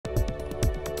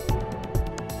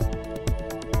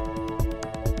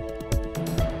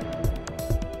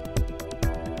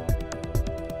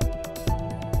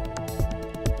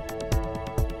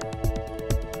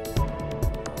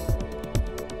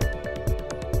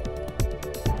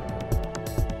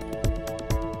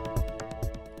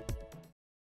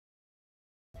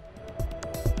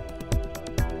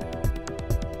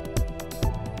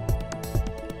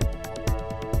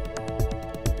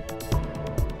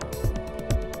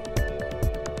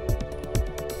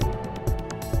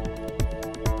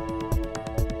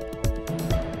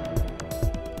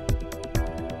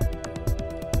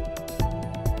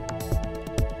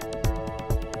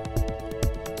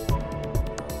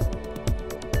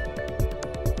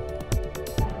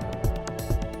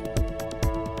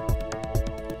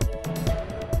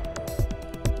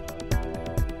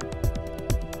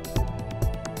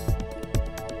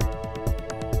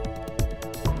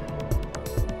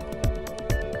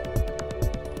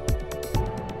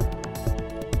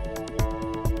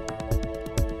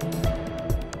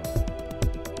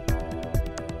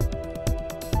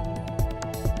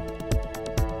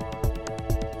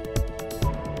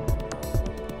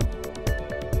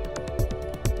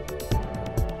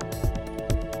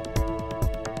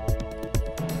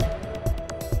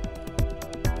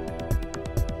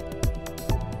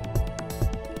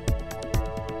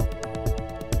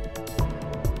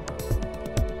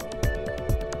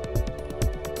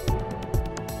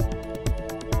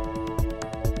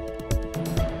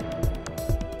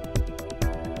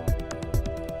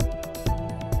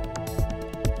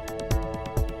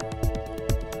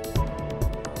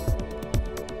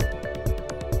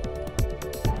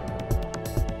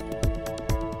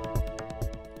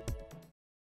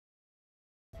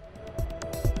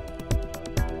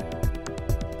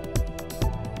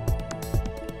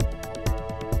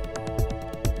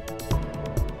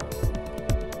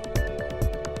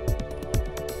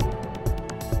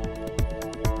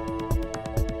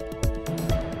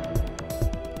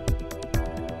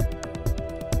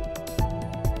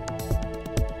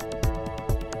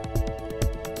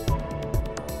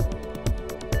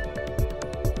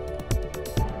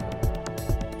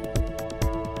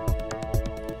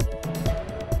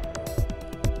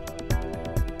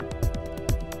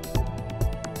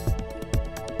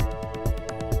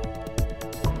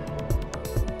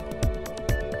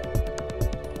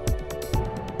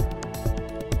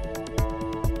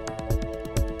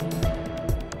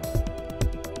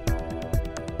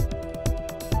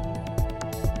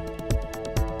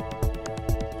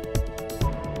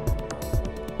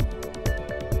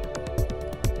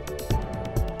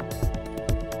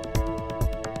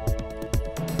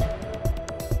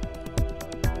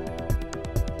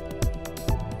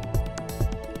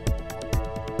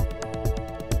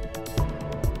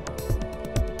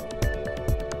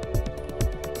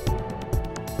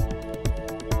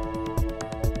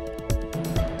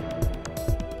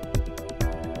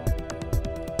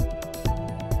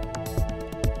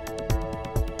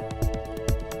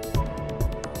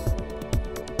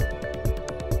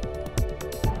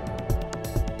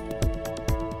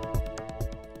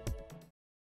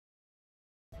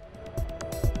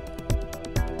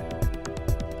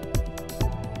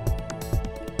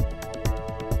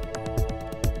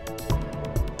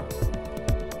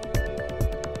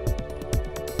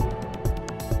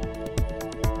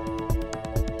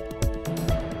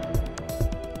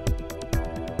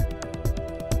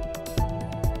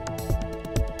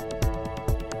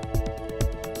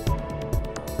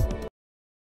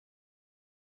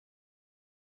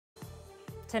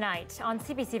Tonight on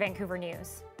CBC Vancouver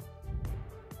News.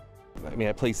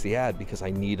 I placed the ad because I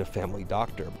need a family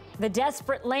doctor. The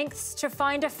desperate lengths to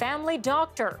find a family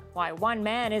doctor. Why one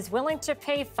man is willing to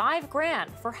pay $5,000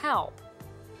 for help.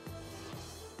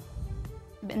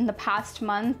 In the past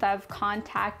month, I've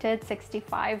contacted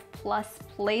 65 plus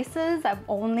places. I've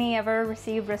only ever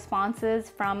received responses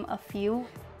from a few.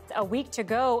 A week to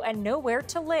go and nowhere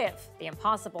to live. The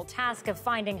impossible task of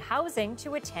finding housing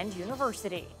to attend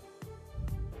university.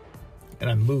 And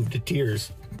I'm moved to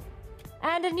tears.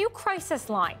 And a new crisis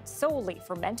line solely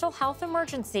for mental health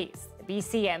emergencies. The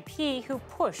BC MP who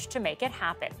pushed to make it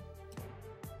happen.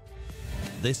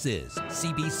 This is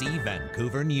CBC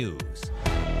Vancouver News.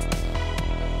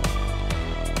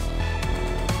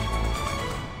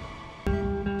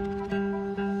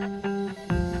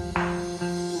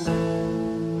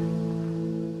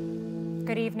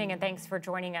 Good evening and thanks for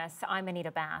joining us. I'm Anita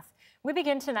Bathe. We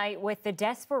begin tonight with the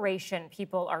desperation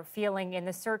people are feeling in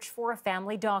the search for a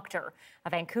family doctor. A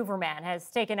Vancouver man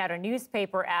has taken out a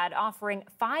newspaper ad offering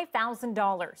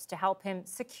 $5,000 to help him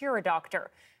secure a doctor.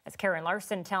 As Karen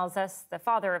Larson tells us, the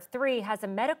father of three has a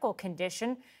medical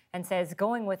condition and says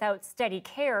going without steady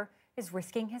care is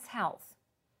risking his health.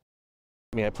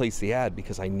 I placed the ad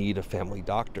because I need a family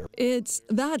doctor. It's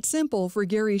that simple for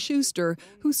Gary Schuster,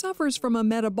 who suffers from a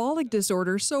metabolic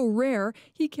disorder so rare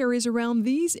he carries around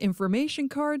these information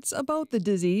cards about the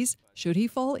disease should he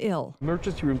fall ill.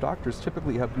 Emergency room doctors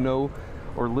typically have no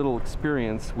or little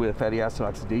experience with fatty acid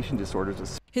oxidation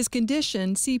disorders. His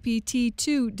condition,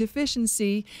 CPT2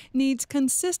 deficiency, needs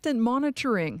consistent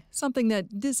monitoring, something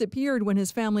that disappeared when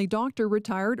his family doctor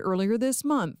retired earlier this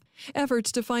month. Efforts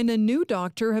to find a new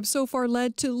doctor have so far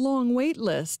led to long wait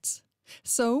lists.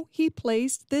 So he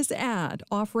placed this ad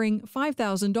offering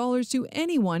 $5,000 to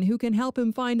anyone who can help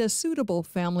him find a suitable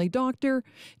family doctor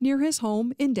near his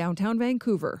home in downtown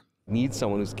Vancouver. Need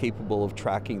someone who's capable of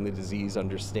tracking the disease,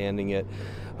 understanding it.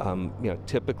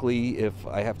 Typically, if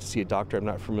I have to see a doctor I'm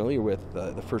not familiar with,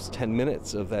 the first 10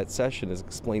 minutes of that session is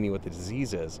explaining what the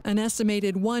disease is. An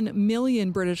estimated 1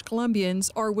 million British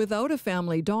Columbians are without a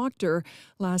family doctor.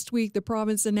 Last week, the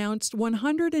province announced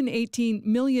 $118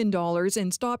 million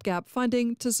in stopgap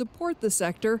funding to support the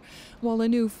sector, while a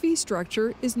new fee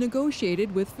structure is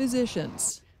negotiated with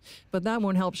physicians. But that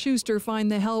won't help Schuster find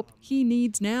the help he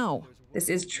needs now. This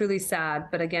is truly sad,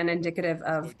 but again, indicative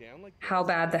of how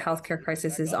bad the healthcare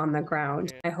crisis is on the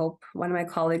ground. I hope one of my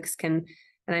colleagues can,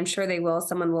 and I'm sure they will,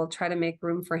 someone will try to make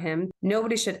room for him.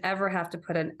 Nobody should ever have to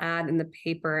put an ad in the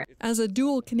paper. As a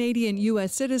dual Canadian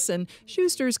U.S. citizen,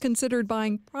 Schuster's considered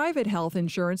buying private health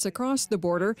insurance across the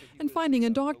border and finding a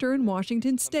doctor in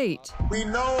Washington state. We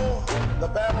know the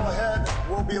battle ahead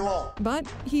will be long. But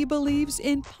he believes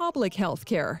in public health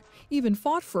care. Even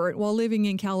fought for it while living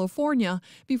in California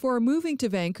before moving to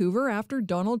Vancouver after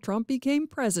Donald Trump became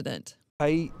president.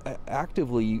 I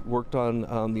actively worked on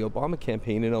the Obama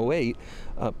campaign in 2008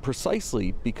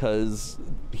 precisely because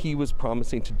he was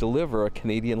promising to deliver a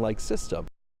Canadian-like system.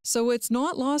 So it's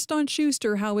not lost on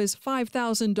Schuster how his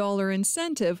 $5,000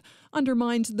 incentive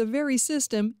undermines the very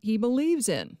system he believes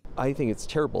in. I think it's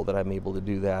terrible that I'm able to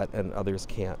do that and others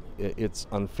can't. It's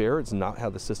unfair. It's not how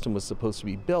the system was supposed to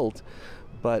be built.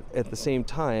 But at the same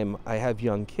time, I have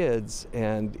young kids,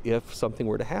 and if something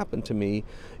were to happen to me,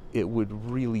 it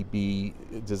would really be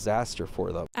a disaster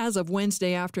for them. As of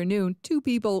Wednesday afternoon, 2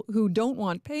 people who don't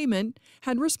want payment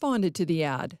had responded to the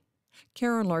ad.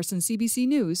 Karen Larson, CBC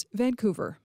News,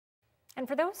 Vancouver. And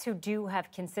for those who do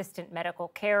have consistent medical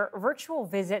care, virtual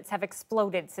visits have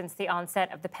exploded since the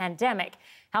onset of the pandemic.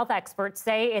 Health experts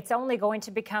say it's only going to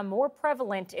become more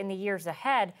prevalent in the years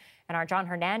ahead. And our John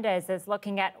Hernandez is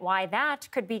looking at why that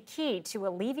could be key to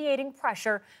alleviating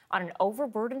pressure on an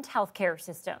overburdened healthcare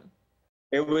system.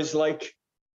 It was like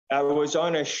I was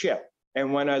on a ship,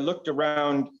 and when I looked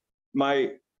around, my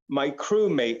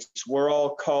crewmates were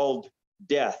all called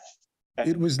death.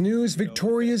 It was news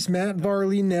Victoria's Matt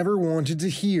Varley never wanted to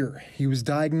hear. He was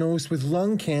diagnosed with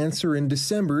lung cancer in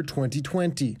December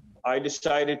 2020. I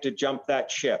decided to jump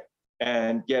that ship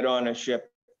and get on a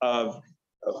ship of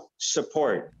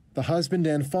support. The husband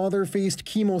and father faced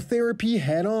chemotherapy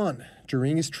head-on.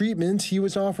 During his treatment, he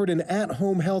was offered an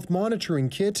at-home health monitoring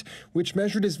kit, which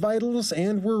measured his vitals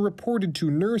and were reported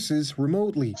to nurses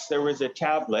remotely. There was a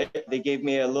tablet. They gave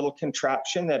me a little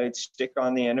contraption that I'd stick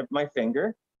on the end of my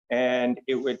finger, and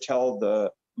it would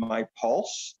tell my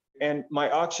pulse and my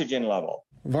oxygen level.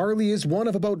 Varley is one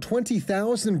of about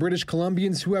 20,000 British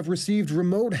Columbians who have received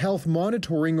remote health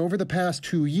monitoring over the past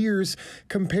 2 years,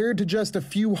 compared to just a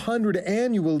few hundred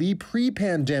annually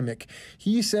pre-pandemic.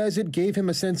 He says it gave him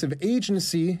a sense of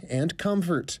agency and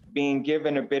comfort. Being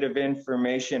given a bit of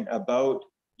information about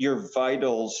your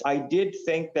vitals. I did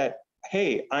think that,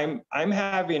 hey, I'm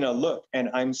having a look and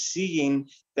I'm seeing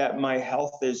that my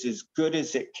health is as good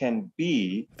as it can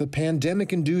be. The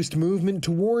pandemic-induced movement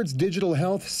towards digital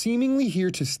health seemingly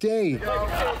here to stay.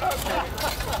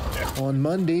 On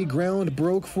Monday, ground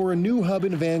broke for a new hub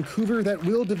in Vancouver that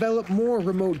will develop more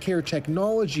remote care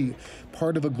technology,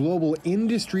 part of a global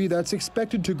industry that's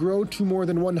expected to grow to more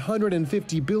than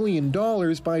 $150 billion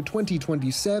by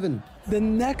 2027. The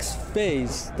next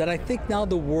phase that I think now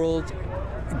the world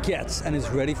gets and is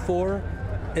ready for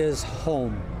is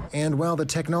home. And while the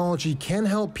technology can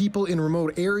help people in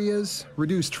remote areas,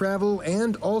 reduce travel,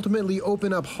 and ultimately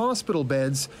open up hospital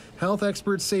beds, health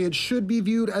experts say it should be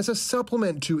viewed as a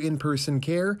supplement to in-person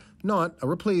care, not a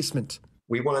replacement.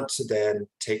 We want to then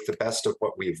take the best of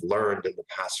what we've learned in the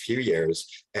past few years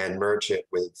and merge it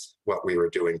with what we were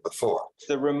doing before.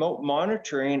 The remote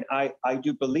monitoring, I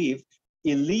do believe,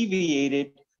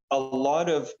 alleviated a lot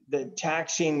of the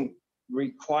taxing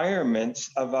requirements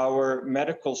of our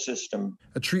medical system.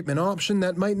 A treatment option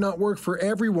that might not work for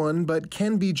everyone, but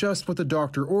can be just what the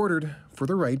doctor ordered for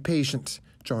the right patient.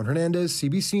 John Hernandez,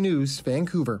 CBC News,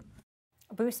 Vancouver.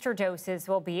 Booster doses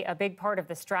will be a big part of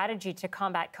the strategy to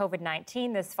combat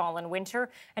COVID-19 this fall and winter.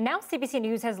 And now CBC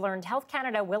News has learned Health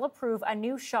Canada will approve a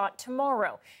new shot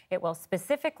tomorrow. It will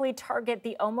specifically target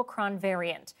the Omicron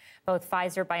variant. Both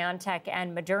Pfizer-BioNTech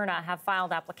and Moderna have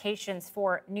filed applications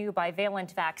for new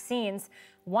bivalent vaccines.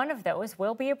 One of those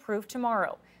will be approved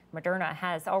tomorrow. Moderna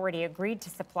has already agreed to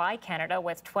supply Canada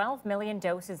with 12 million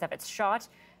doses of its shot.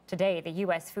 Today, the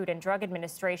U.S. Food and Drug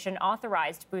Administration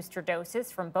authorized booster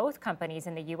doses from both companies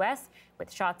in the U.S.,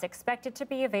 with shots expected to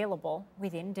be available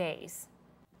within days.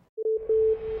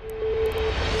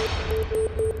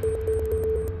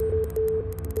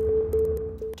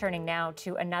 Turning now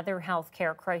to another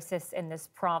healthcare crisis in this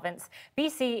province.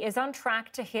 BC is on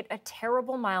track to hit a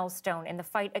terrible milestone in the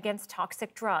fight against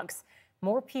toxic drugs.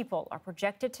 More people are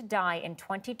projected to die in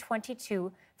 2022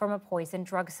 from a poison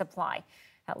drug supply.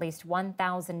 At least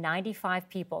 1,095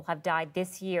 people have died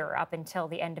this year up until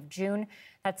the end of June.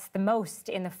 That's the most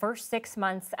in the first 6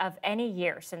 months of any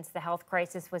year since the health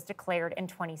crisis was declared in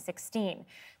 2016.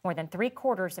 More than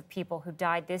 3/4 of people who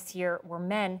died this year were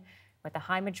men, with a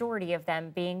high majority of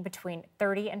them being between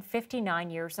 30 and 59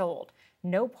 years old.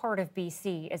 No part of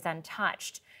BC is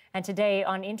untouched. And today,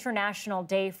 on International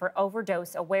Day for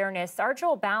Overdose Awareness, our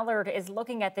Joel Ballard is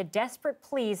looking at the desperate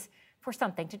pleas for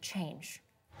something to change.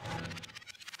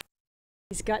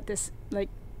 He's got this,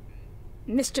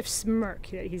 mischief smirk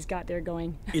that he's got there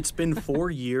going. It's been 4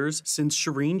 years since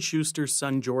Shireen Schuster's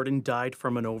son Jordan died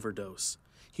from an overdose.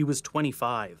 He was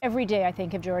 25. Every day I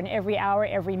think of Jordan. Every hour,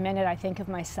 every minute I think of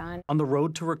my son. On the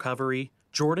road to recovery,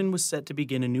 Jordan was set to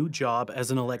begin a new job as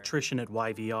an electrician at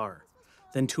YVR.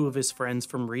 Then 2 of his friends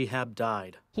from rehab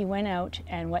died. He went out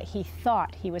and what he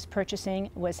thought he was purchasing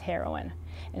was heroin.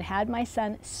 And had my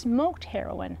son smoked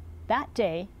heroin that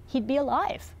day, he'd be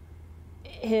alive.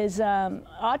 His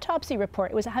autopsy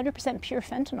report, it was 100% pure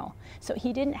fentanyl, so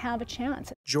he didn't have a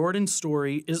chance. Jordan's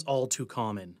story is all too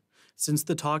common. Since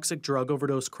the toxic drug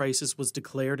overdose crisis was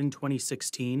declared in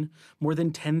 2016, more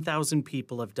than 10,000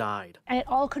 people have died. And it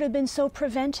all could have been so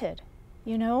prevented.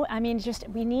 You know, I mean,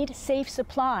 we need safe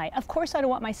supply. Of course, I don't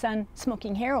want my son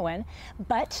smoking heroin,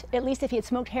 but at least if he had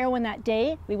smoked heroin that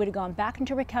day, we would have gone back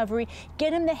into recovery,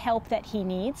 get him the help that he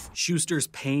needs. Schuster's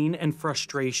pain and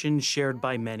frustration shared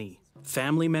by many.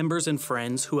 Family members and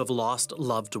friends who have lost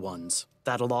loved ones.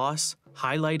 That loss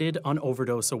highlighted on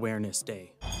Overdose Awareness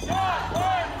Day.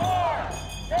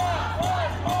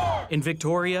 In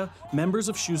Victoria, members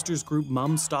of Schuster's group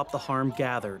Mums Stop the Harm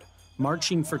gathered,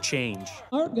 marching for change.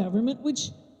 Our government,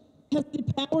 which has the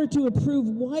power to approve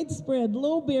widespread,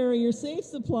 low-barrier, safe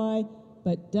supply,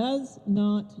 but does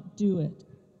not do it.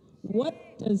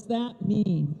 What does that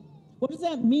mean? What does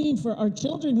that mean for our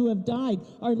children who have died,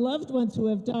 our loved ones who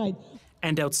have died?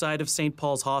 And outside of St.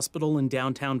 Paul's Hospital in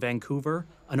downtown Vancouver,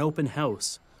 an open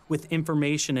house with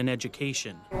information and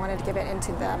education. We wanted to give it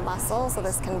into the muscle, so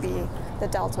this can be the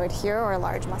deltoid here or a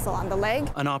large muscle on the leg.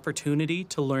 An opportunity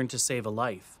to learn to save a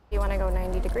life. You want to go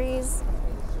 90 degrees,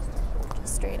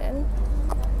 just straight in.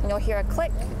 And you'll hear a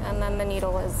click, and then the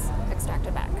needle is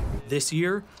extracted back. This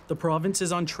year, the province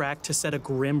is on track to set a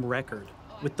grim record,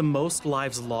 with the most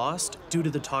lives lost due to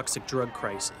the toxic drug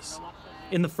crisis.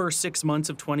 In the first 6 months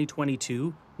of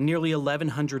 2022, nearly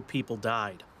 1,100 people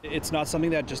died. It's not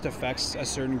something that just affects a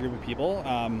certain group of people.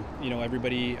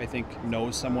 Everybody, I think,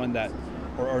 knows someone that,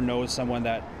 or knows someone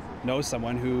that knows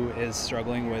someone who is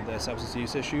struggling with a substance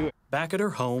use issue. Back at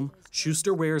her home,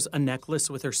 Schuster wears a necklace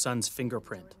with her son's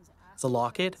fingerprint. The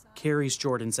locket carries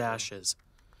Jordan's ashes.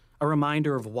 a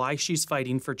reminder of why she's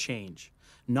fighting for change,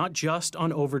 not just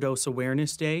on Overdose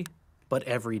Awareness Day, but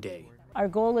every day. Our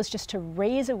goal is just to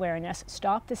raise awareness,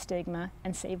 stop the stigma,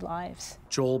 and save lives.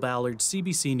 Joel Ballard,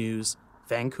 CBC News,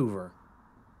 Vancouver.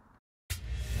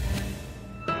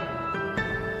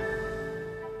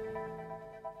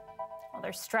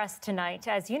 They're stressed tonight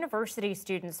as university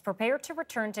students prepare to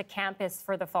return to campus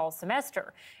for the fall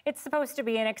semester. It's supposed to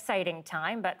be an exciting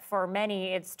time, but for many,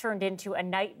 it's turned into a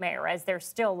nightmare as they're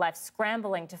still left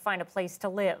scrambling to find a place to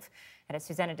live. And as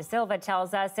Susanna De Silva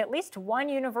tells us, at least one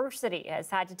university has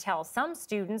had to tell some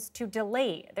students to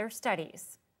delay their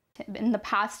studies. In the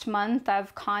past month,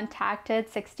 I've contacted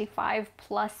 65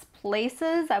 plus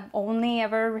places. I've only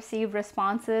ever received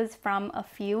responses from a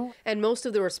few. And most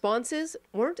of the responses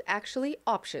weren't actually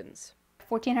options.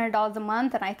 $1,400 a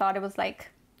month, and I thought it was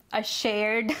like a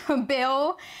shared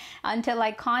bill until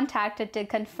I contacted to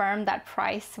confirm that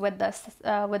price with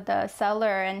the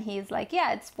seller, and he's like,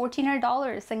 yeah, it's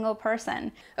 $1,400 single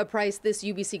person. A price this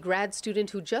UBC grad student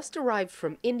who just arrived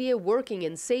from India working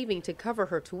and saving to cover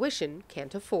her tuition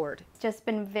can't afford. It's just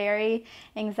been very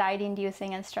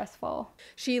anxiety-inducing and stressful.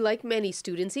 She, like many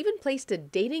students, even placed a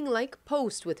dating-like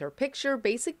post with her picture,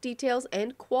 basic details,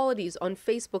 and qualities on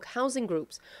Facebook housing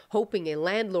groups, hoping a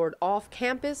landlord off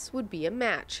campus would be a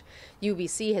match.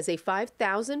 UBC has a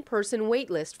 5,000-person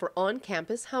waitlist for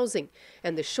on-campus housing,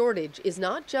 and the shortage is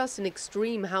not just in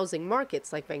extreme housing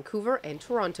markets like Vancouver and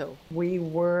Toronto. We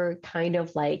were kind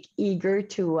of like eager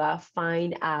to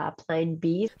find a plan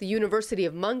B. The University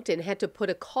of Moncton had to put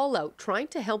a call out trying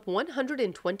to help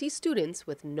 120 students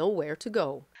with nowhere to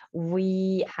go.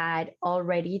 We had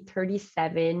already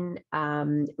 37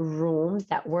 rooms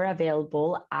that were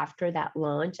available after that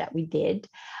launch that we did.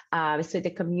 So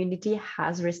the community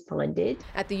has responded.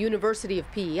 At the University of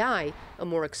PEI, a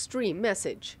more extreme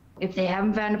message. If they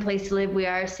haven't found a place to live, we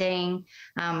are saying,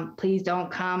 please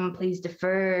don't come, please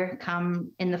defer,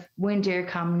 come in the winter,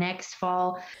 come next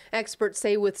fall. Experts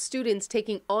say with students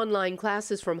taking online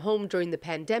classes from home during the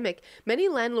pandemic, many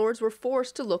landlords were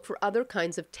forced to look for other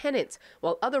kinds of tenants,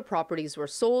 while other properties were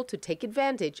sold to take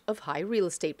advantage of high real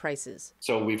estate prices.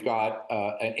 So we've got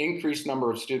an increased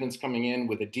number of students coming in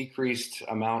with a decreased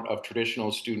amount of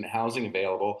traditional student housing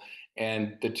available,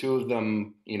 and the two of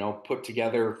them, put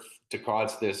together to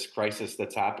cause this crisis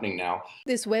that's happening now.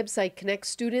 This website connects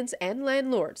students and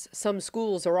landlords. Some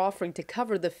schools are offering to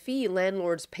cover the fee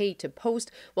landlords pay to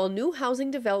post, while new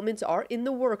housing developments are in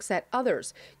the works at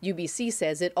others. UBC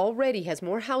says it already has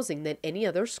more housing than any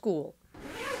other school.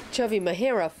 Chavi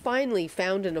Mahera finally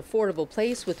found an affordable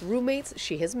place with roommates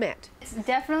she has met. It's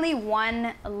definitely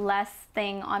one less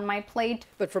thing on my plate.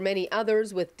 But for many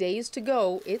others with days to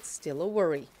go, it's still a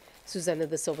worry. Susanna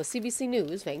De Silva, CBC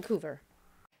News, Vancouver.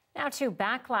 Now to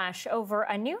backlash over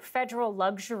a new federal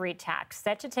luxury tax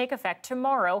set to take effect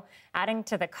tomorrow, adding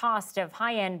to the cost of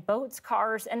high-end boats,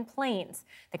 cars, and planes.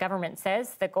 The government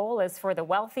says the goal is for the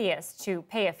wealthiest to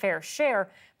pay a fair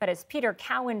share, but as Peter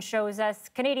Cowan shows us,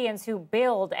 Canadians who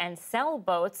build and sell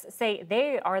boats say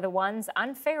they are the ones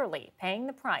unfairly paying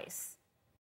the price.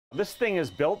 This thing is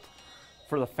built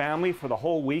for the family for the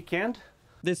whole weekend.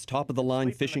 This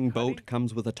top-of-the-line fishing boat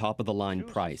comes with a top-of-the-line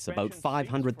price, about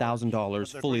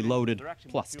 $500,000 fully loaded,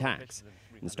 plus tax.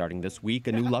 And starting this week,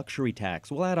 a new luxury tax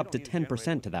will add up to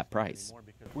 10% to that price.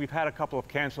 We've had a couple of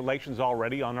cancellations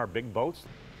already on our big boats.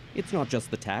 It's not just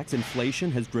the tax.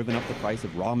 Inflation has driven up the price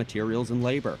of raw materials and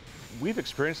labor. We've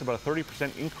experienced about a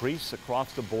 30% increase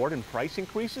across the board in price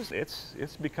increases.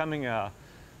 It's becoming a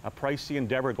pricey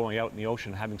endeavor going out in the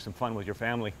ocean, having some fun with your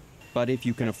family. But if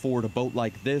you can afford a boat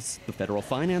like this, the federal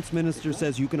finance minister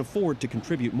says you can afford to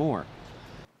contribute more.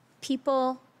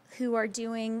 People who are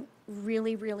doing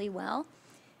really, really well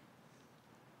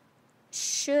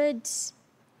should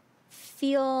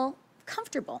feel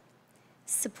comfortable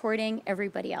supporting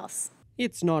everybody else.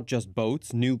 It's not just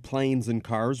boats. New planes and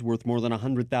cars worth more than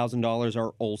 $100,000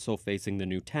 are also facing the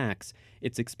new tax.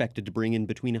 It's expected to bring in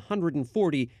between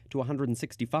 $140 to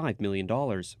 $165 million.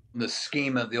 The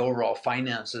scheme of the overall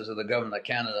finances of the government of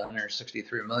Canada,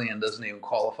 $163 million, doesn't even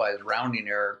qualify as rounding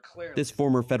error. This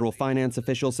former federal finance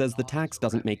official says the tax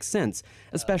doesn't make sense,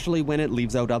 especially when it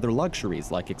leaves out other luxuries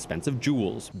like expensive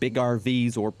jewels, big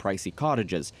RVs, or pricey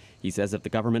cottages. He says if the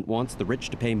government wants the rich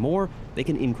to pay more, they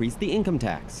can increase the income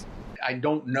tax. I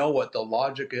don't know what the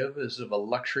logic is of a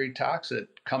luxury tax. It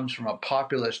comes from a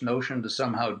populist notion to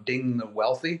somehow ding the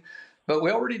wealthy. But we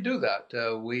already do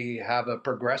that. We have a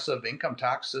progressive income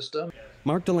tax system.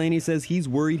 Mark Delaney says he's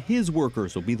worried his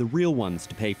workers will be the real ones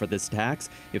to pay for this tax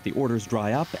if the orders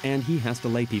dry up and he has to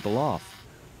lay people off.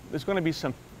 There's going to be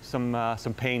some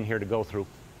pain here to go through.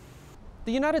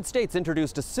 The United States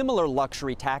introduced a similar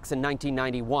luxury tax in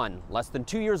 1991. Less than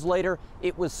 2 years later,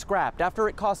 it was scrapped after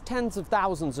it cost tens of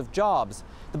thousands of jobs.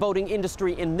 The boating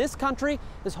industry in this country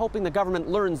is hoping the government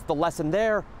learns the lesson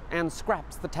there and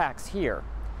scraps the tax here.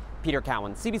 Peter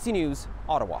Cowan, CBC News,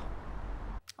 Ottawa.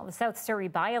 Well, the South Surrey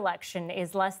by-election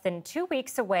is less than 2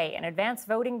 weeks away, and advance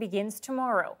voting begins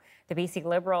tomorrow. The BC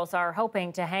Liberals are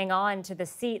hoping to hang on to the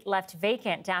seat left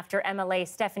vacant after MLA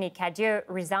Stephanie Cadieux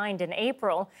resigned in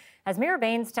April. As Mira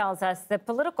Baines tells us, the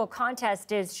political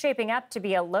contest is shaping up to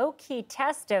be a low-key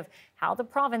test of how the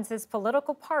province's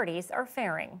political parties are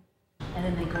faring. And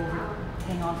then they go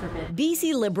hang on for a bit.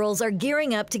 BC Liberals are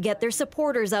gearing up to get their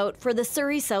supporters out for the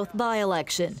Surrey South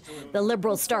by-election. The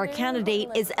Liberal star candidate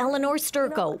is Eleanor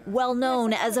Sturco, well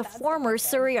known as a former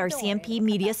Surrey RCMP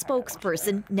media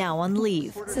spokesperson, now on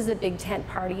leave. This is a big tent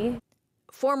party.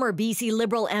 Former BC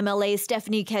Liberal MLA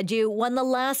Stephanie Cadieux won the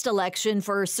last election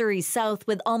for Surrey South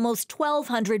with almost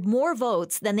 1,200 more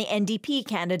votes than the NDP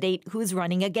candidate who's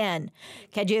running again.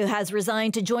 Cadieux has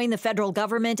resigned to join the federal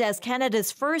government as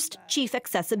Canada's first Chief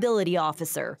Accessibility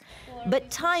Officer.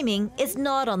 But timing is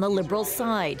not on the Liberals'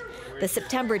 side. The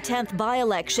September 10th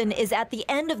by-election is at the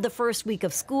end of the first week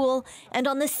of school, and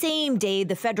on the same day,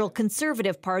 the federal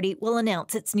Conservative Party will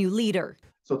announce its new leader.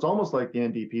 So it's almost like the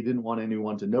NDP didn't want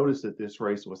anyone to notice that this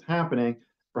race was happening.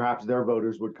 Perhaps their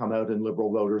voters would come out and Liberal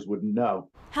voters wouldn't know.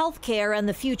 Healthcare and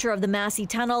the future of the Massey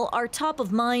Tunnel are top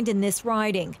of mind in this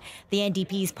riding. The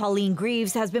NDP's Pauline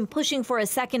Greaves has been pushing for a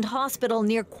second hospital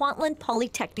near Kwantlen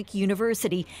Polytechnic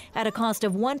University at a cost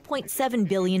of $1.7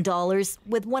 billion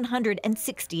with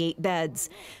 168 beds.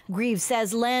 Greaves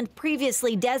says land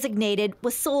previously designated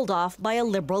was sold off by a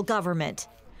Liberal government.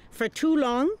 For too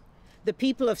long, the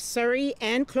people of Surrey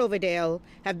and Cloverdale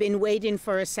have been waiting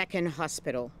for a second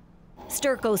hospital.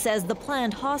 Sturco says the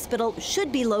planned hospital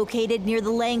should be located near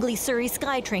the Langley-Surrey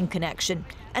SkyTrain connection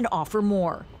and offer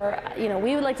more.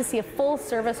 We would like to see a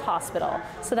full-service hospital.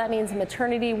 So that means a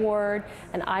maternity ward,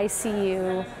 an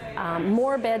ICU,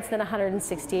 more beds than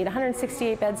 168.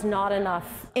 168 beds, not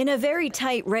enough. In a very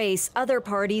tight race, other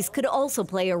parties could also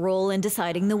play a role in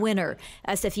deciding the winner.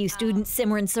 SFU student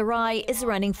Simran Sarai is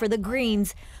running for the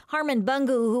Greens. Harman Bungu,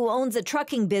 who owns a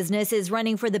trucking business, is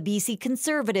running for the BC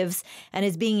Conservatives and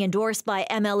is being endorsed by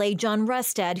MLA John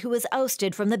Rustad, who was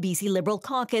ousted from the BC Liberal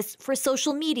caucus for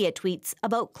social media tweets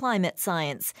about climate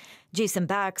science. Jason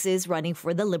Bax is running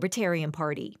for the Libertarian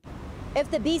Party. If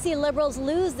the BC Liberals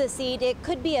lose the seat, it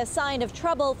could be a sign of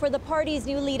trouble for the party's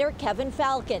new leader, Kevin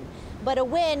Falcon. But a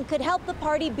win could help the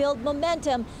party build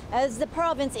momentum as the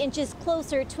province inches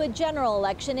closer to a general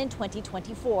election in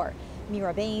 2024.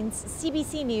 Mira Baines,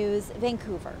 CBC News,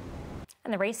 Vancouver.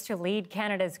 And the race to lead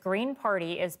Canada's Green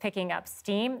Party is picking up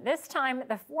steam. This time,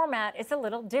 the format is a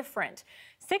little different.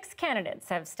 6 candidates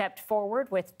have stepped forward,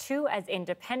 with 2 as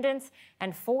independents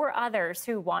and 4 others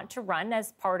who want to run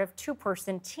as part of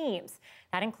 2-person teams.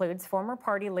 That includes former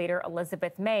party leader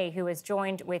Elizabeth May, who is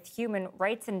joined with human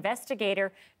rights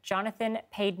investigator Jonathan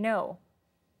Paidneau.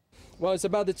 Well, it's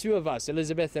about the 2 of us,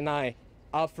 Elizabeth and I,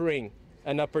 offering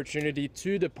an opportunity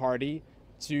to the party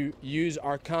to use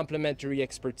our complementary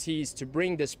expertise to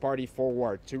bring this party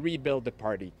forward, to rebuild the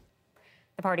party.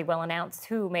 The party will announce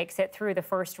who makes it through the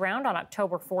first round on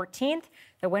October 14th.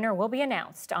 The winner will be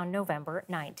announced on November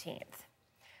 19th.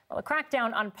 Well, a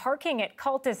crackdown on parking at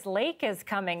Cultus Lake is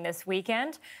coming this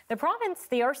weekend. The province,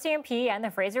 the RCMP, and the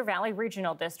Fraser Valley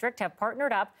Regional District have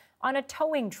partnered up on a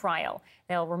towing trial.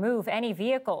 They'll remove any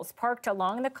vehicles parked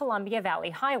along the Columbia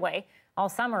Valley Highway. All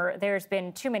summer, there's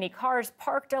been too many cars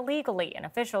parked illegally, and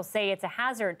officials say it's a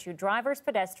hazard to drivers,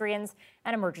 pedestrians,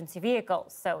 and emergency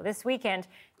vehicles. So this weekend,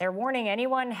 they're warning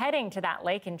anyone heading to that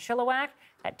lake in Chilliwack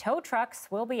that tow trucks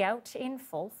will be out in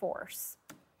full force.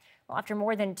 Well, after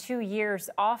more than 2 years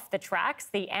off the tracks,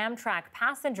 the Amtrak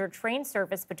passenger train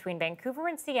service between Vancouver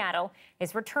and Seattle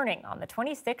is returning on the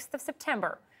 26th of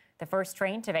September. The first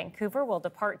train to Vancouver will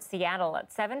depart Seattle at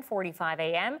 7:45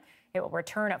 a.m. It will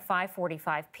return at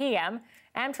 5:45 p.m.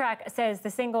 Amtrak says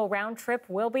the single round trip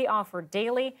will be offered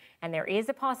daily, and there is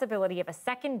a possibility of a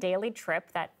second daily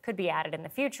trip that could be added in the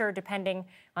future, depending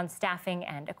on staffing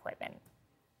and equipment.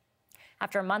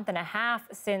 After a month and a half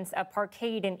since a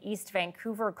parkade in East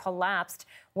Vancouver collapsed,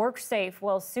 WorkSafe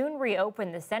will soon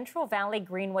reopen the Central Valley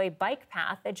Greenway bike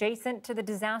path adjacent to the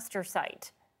disaster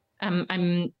site.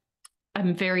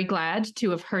 I'm very glad to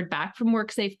have heard back from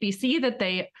WorkSafe BC that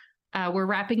they were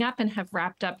wrapping up and have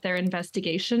wrapped up their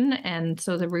investigation, and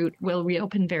so the route will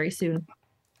reopen very soon.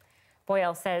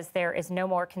 Boyle says there is no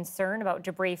more concern about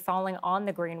debris falling on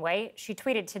the Greenway. She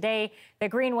tweeted today, the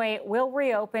Greenway will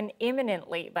reopen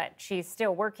imminently, but she's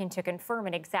still working to confirm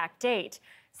an exact date.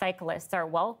 Cyclists are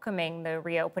welcoming the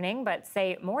reopening, but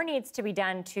say more needs to be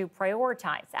done to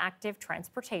prioritize active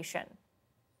transportation.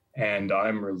 And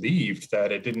I'm relieved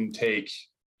that it didn't take,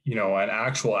 an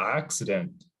actual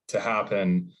accident to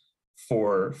happen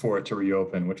for it to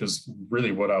reopen, which is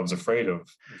really what I was afraid of.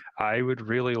 I would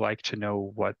really like to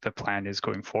know what the plan is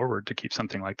going forward to keep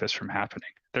something like this from happening.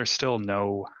 There's still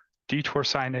no detour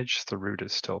signage. The route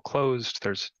is still closed.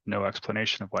 There's no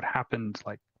explanation of what happened.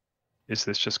 Is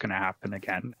this just going to happen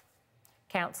again?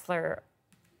 Councillor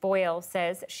Boyle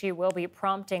says she will be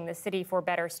prompting the city for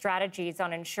better strategies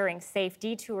on ensuring safe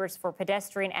detours for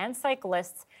pedestrian and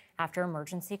cyclists after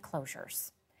emergency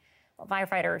closures. Well,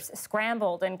 firefighters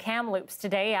scrambled in Kamloops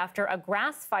today after a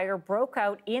grass fire broke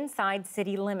out inside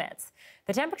city limits.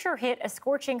 The temperature hit a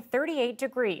scorching 38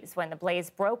 degrees when the blaze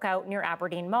broke out near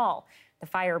Aberdeen Mall. The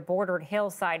fire bordered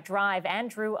Hillside Drive and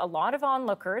drew a lot of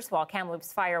onlookers while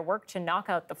Kamloops Fire worked to knock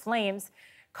out the flames.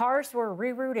 Cars were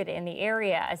rerouted in the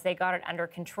area as they got it under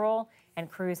control, and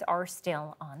crews are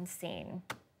still on scene.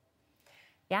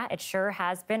 Yeah, it sure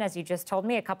has been, as you just told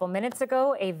me a couple minutes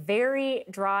ago, a very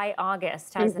dry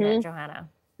August, hasn't it, Johanna?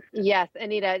 Yes,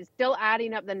 Anita, still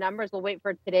adding up the numbers. We'll wait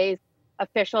for today's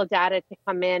official data to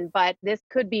come in, but this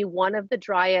could be one of the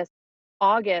driest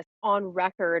August on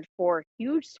record for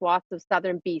huge swaths of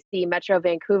southern BC. Metro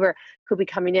Vancouver could be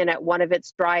coming in at one of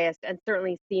its driest, and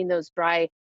certainly seeing those dry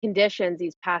conditions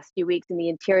these past few weeks in the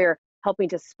interior helping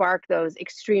to spark those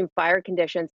extreme fire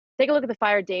conditions. Take a look at the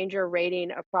fire danger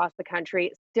rating across the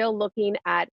country, still looking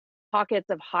at pockets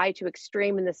of high to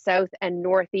extreme in the south and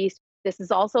northeast. This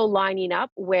is also lining up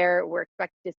where we're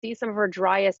expected to see some of our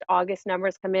driest August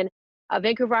numbers come in.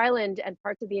 Vancouver Island and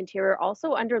parts of the interior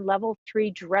also under level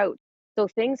 3 drought. So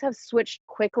things have switched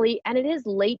quickly, and it is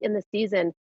late in the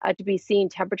season to be seeing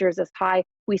temperatures as high.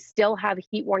 We still have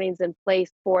heat warnings in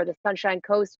place for the Sunshine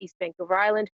Coast, East Vancouver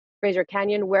Island, Fraser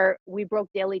Canyon, where we broke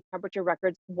daily temperature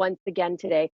records once again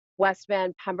today. West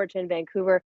Van, Pemberton,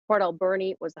 Vancouver, Port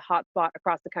Alberni was the hot spot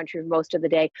across the country for most of the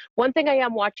day. One thing I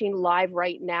am watching live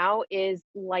right now is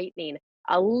lightning.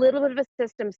 A little bit of a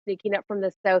system sneaking up from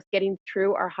the south, getting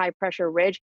through our high pressure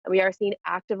ridge, and we are seeing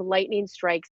active lightning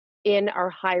strikes in our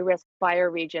high-risk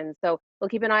fire regions. So we'll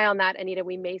keep an eye on that, Anita.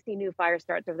 We may see new fire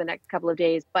starts over the next couple of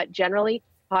days, but generally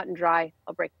hot and dry.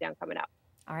 I'll break it down coming up.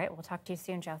 All right, we'll talk to you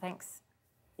soon, Joe. Thanks.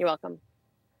 You're welcome.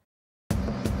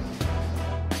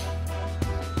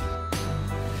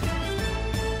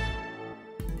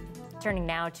 Turning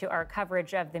now to our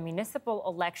coverage of the municipal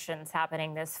elections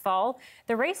happening this fall.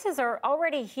 The races are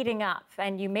already heating up,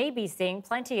 and you may be seeing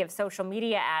plenty of social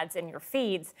media ads in your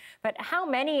feeds. But how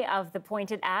many of the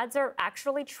pointed ads are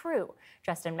actually true?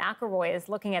 Justin McElroy is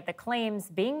looking at the claims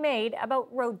being made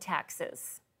about road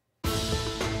taxes.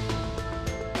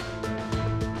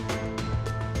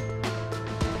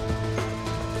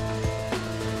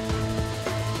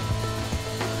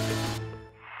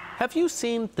 Have you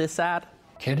seen this ad?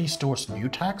 Kennedy Stewart's new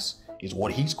tax is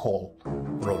what he's called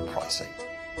road pricing.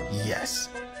 Yes,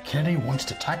 Kennedy wants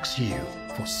to tax you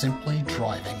for simply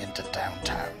driving into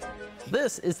downtown.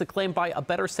 This is the claim by a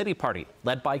Better City Party,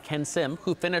 led by Ken Sim,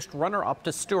 who finished runner-up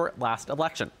to Stewart last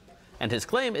election. And his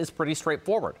claim is pretty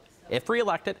straightforward. If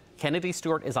re-elected, Kennedy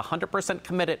Stewart is 100%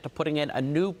 committed to putting in a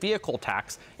new vehicle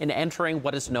tax and entering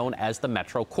what is known as the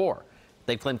Metro Core.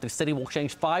 They claim the city will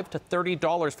change $5 to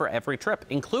 $30 for every trip,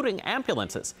 including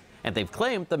ambulances. And they've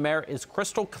claimed the mayor is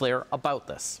crystal clear about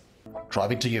this.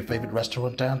 Driving to your favorite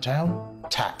restaurant downtown?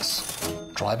 Tax.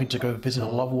 Driving to go visit a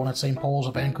loved one at St. Paul's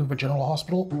or Vancouver General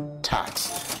Hospital?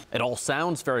 Tax. It all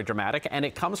sounds very dramatic, and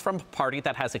it comes from a party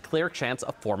that has a clear chance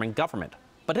of forming government.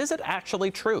 But is it actually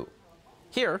true?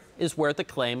 Here is where the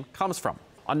claim comes from.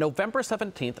 On November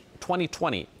 17th,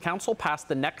 2020, Council passed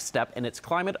the next step in its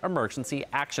Climate Emergency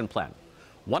Action Plan.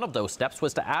 One of those steps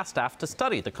was to ask staff to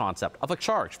study the concept of a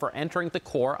charge for entering the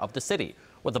core of the city,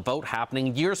 with a vote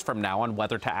happening years from now on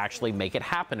whether to actually make it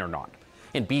happen or not.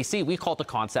 In BC, we call the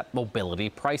concept mobility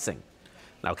pricing.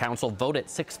 Now, Council voted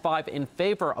 6-5 in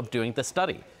favor of doing the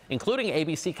study, including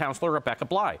ABC Councillor Rebecca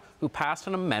Bly, who passed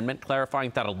an amendment clarifying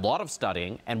that a lot of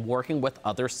studying and working with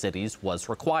other cities was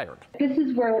required. This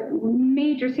is where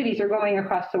major cities are going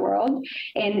across the world,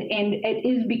 and it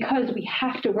is because we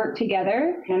have to work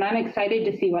together, and I'm excited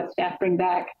to see what staff bring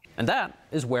back. And that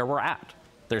is where we're at.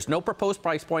 There's no proposed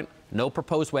price point, no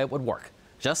proposed way it would work,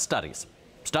 just studies.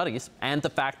 Studies and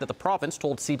the fact that the province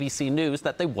told CBC News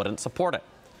that they wouldn't support it.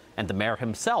 And the mayor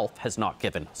himself has not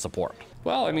given support.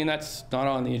 Well, I mean, that's not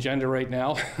on the agenda right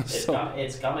now.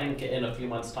 It's coming in a few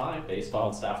months' time based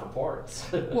on staff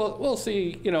reports. Well, we'll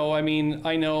see. You know, I mean,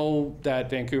 I know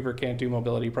that Vancouver can't do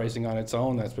mobility pricing on its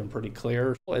own. That's been pretty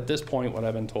clear. At this point, what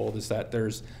I've been told is that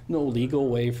there's no legal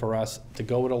way for us to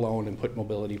go it alone and put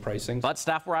mobility pricing. But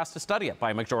staff were asked to study it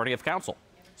by a majority of council.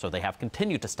 So they have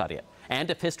continued to study it. And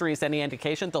if history is any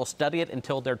indication, they'll study it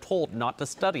until they're told not to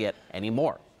study it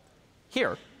anymore.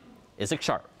 Here is a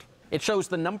chart. It shows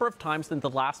the number of times in the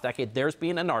last decade there's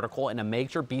been an article in a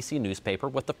major BC newspaper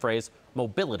with the phrase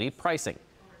mobility pricing.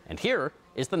 And here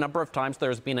is the number of times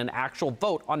there's been an actual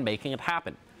vote on making it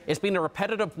happen. It's been a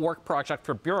repetitive work project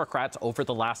for bureaucrats over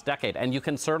the last decade, and you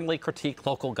can certainly critique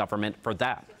local government for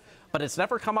that. But it's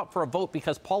never come up for a vote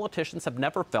because politicians have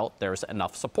never felt there's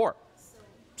enough support.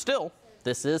 Still,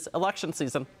 this is election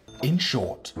season. In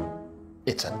short,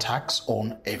 it's a tax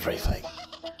on everything.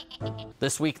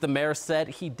 This week, the mayor said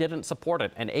he didn't support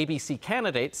it, and ABC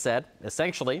candidates said,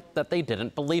 essentially, that they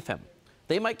didn't believe him.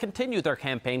 They might continue their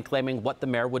campaign claiming what the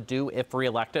mayor would do if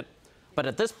re-elected. But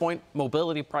at this point,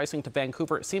 mobility pricing to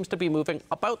Vancouver seems to be moving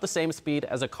about the same speed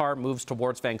as a car moves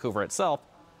towards Vancouver itself,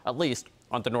 at least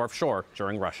on the North Shore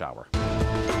during rush hour.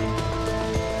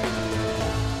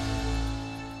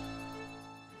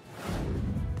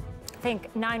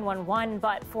 Think 911,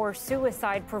 but for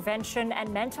suicide prevention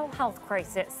and mental health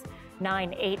crisis.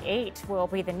 988 will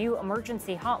be the new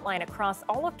emergency hotline across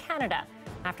all of Canada.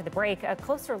 After the break, a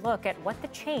closer look at what the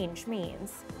change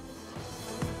means.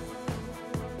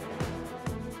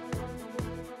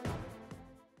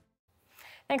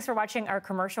 Thanks for watching our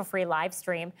commercial-free live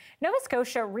stream. Nova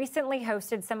Scotia recently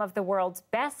hosted some of the world's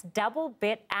best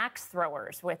double-bit axe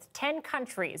throwers, with 10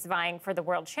 countries vying for the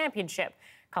World Championship.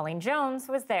 Colleen Jones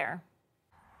was there.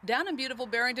 Down in beautiful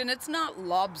Barrington, it's not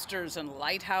lobsters and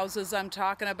lighthouses I'm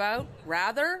talking about.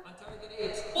 Rather,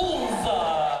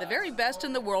 the very best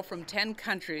in the world from 10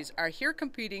 countries are here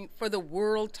competing for the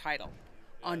world title.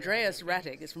 Andreas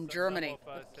Rettig is from Germany.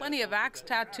 With plenty of axe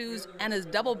tattoos and his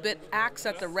double-bit axe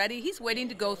at the ready, he's waiting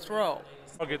to go throw.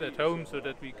 I get at home so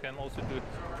that we can also do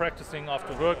practicing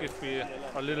after work if we are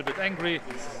a little bit angry,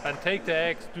 and take the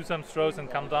axe, do some throws and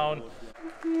come down.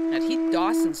 And Heath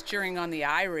Dawson's cheering on the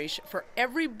Irish. For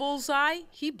every bullseye,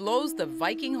 he blows the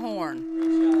Viking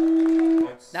horn.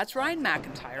 That's Ryan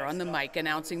McIntyre on the mic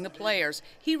announcing the players.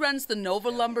 He runs the Nova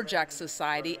Lumberjack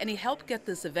Society, and he helped get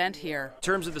this event here. In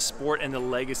terms of the sport and the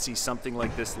legacy something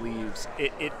like this leaves,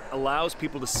 it allows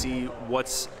people to see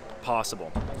what's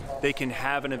possible. They can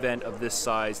have an event of this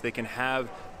size. They can have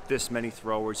this many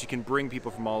throwers. You can bring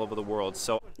people from all over the world.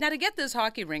 So now, to get this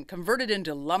hockey rink converted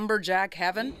into lumberjack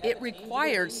heaven, it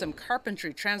required some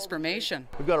carpentry transformation.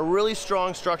 We've got a really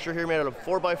strong structure here made out of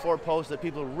 4x4 posts that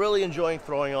people are really enjoying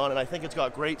throwing on, and I think it's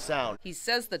got great sound. He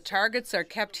says the targets are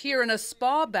kept here in a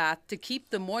spa bath to keep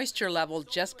the moisture level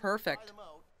just perfect.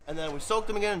 And then we soak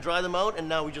them again and dry them out, and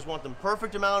now we just want them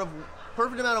perfect amount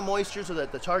of moisture so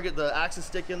that the axes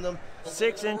stick in them.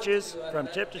 6 inches from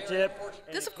tip to tip.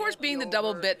 This, of course, being the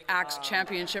double bit axe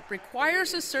championship,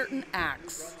 requires a certain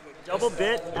axe. Double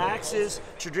bit axes,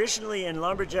 traditionally in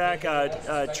lumberjack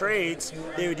trades,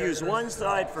 they would use one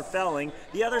side for felling,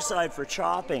 the other side for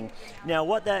chopping. Now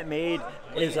what that made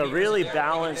is a really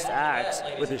balanced axe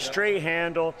with a straight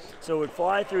handle, so it would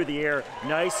fly through the air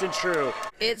nice and true.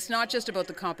 It's not just about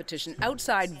the competition.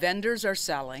 Outside, vendors are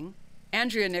selling.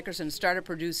 Andrea Nickerson started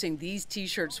producing these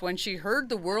t-shirts when she heard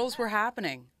the Worlds were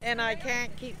happening. And I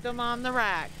can't keep them on the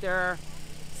rack. They're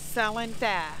selling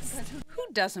fast. Who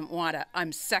doesn't want a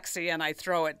 "I'm sexy and I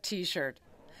throw it" t-shirt?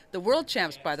 The world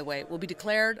champs, by the way, will be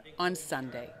declared on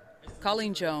Sunday.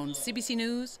 Colleen Jones, CBC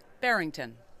News,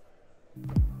 Barrington.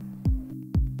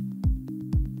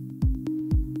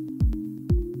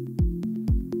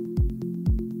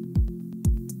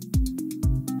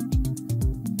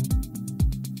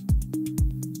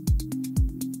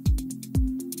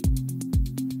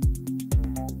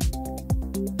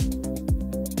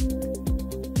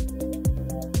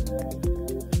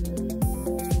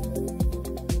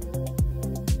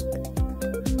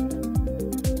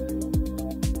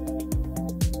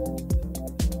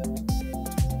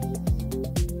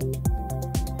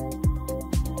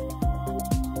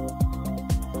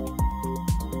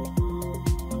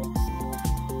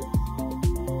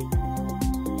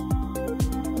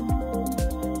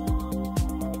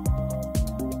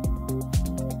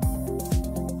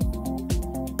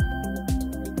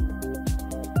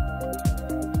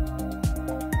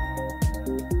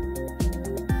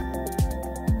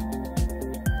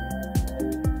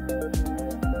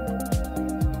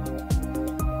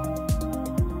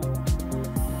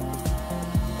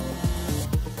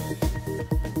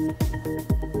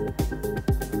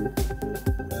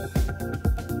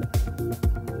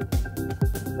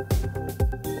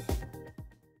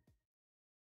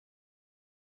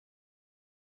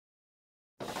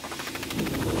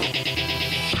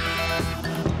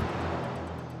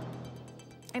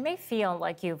 feel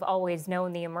like you've always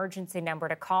known the emergency number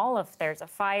to call if there's a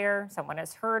fire, someone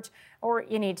is hurt, or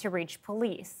you need to reach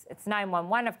police. It's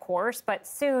 911, of course, but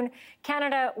soon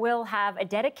Canada will have a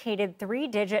dedicated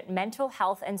 3-digit mental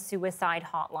health and suicide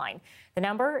hotline. The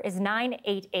number is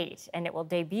 988, and it will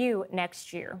debut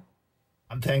next year.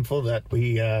 I'm thankful that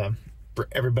for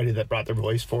everybody that brought their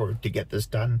voice forward to get this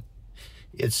done.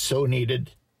 It's so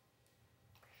needed.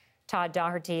 Todd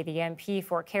Doherty, the MP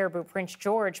for Cariboo Prince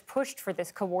George, pushed for this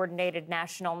coordinated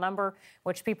national number,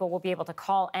 which people will be able to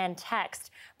call and text.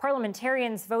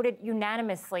 Parliamentarians voted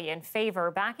unanimously in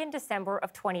favor back in December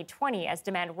of 2020 as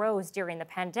demand rose during the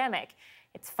pandemic.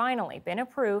 It's finally been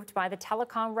approved by the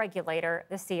telecom regulator,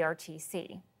 the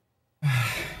CRTC.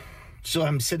 So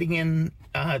I'm sitting in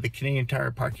the Canadian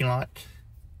Tire parking lot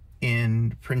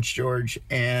in Prince George,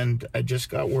 and I just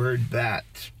got word that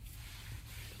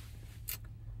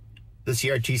the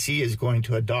CRTC is going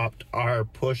to adopt our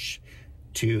push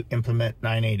to implement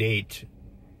 988,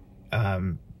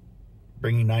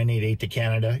 bringing 988 to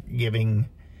Canada, giving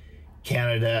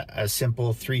Canada a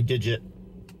simple 3-digit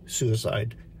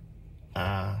suicide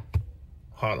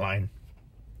hotline.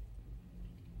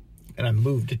 And I'm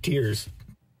moved to tears.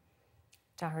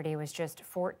 Doherty was just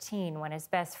 14 when his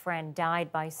best friend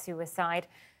died by suicide.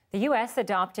 The U.S.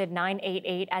 adopted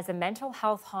 988 as a mental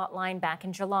health hotline back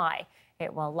in July.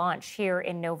 It will launch here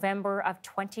in November of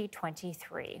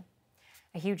 2023.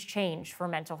 A huge change for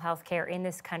mental health care in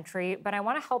this country, but I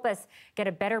want to help us get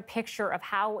a better picture of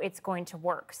how it's going to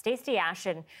work. Stacey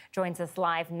Ashton joins us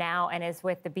live now and is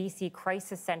with the BC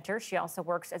Crisis Centre. She also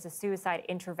works as a suicide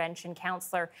intervention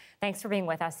counselor. Thanks for being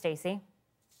with us, Stacey.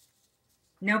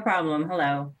 No problem.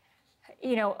 Hello.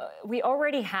 You know, we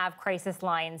already have crisis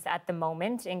lines at the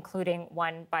moment, including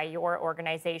one by your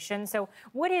organization. So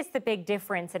what is the big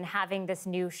difference in having this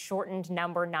new shortened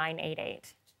number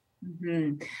 988?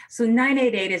 So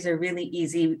 988 is a really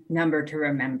easy number to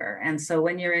remember. And so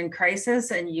when you're in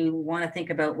crisis and you want to think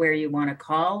about where you want to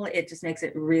call, it just makes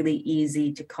it really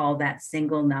easy to call that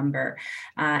single number.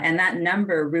 And that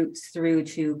number routes through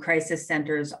to crisis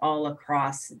centers all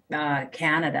across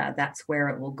Canada. That's where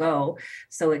it will go.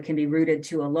 So it can be routed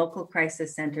to a local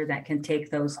crisis center that can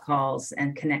take those calls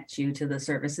and connect you to the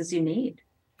services you need.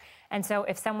 And so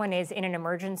if someone is in an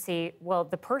emergency, will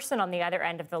the person on the other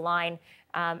end of the line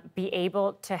be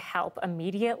able to help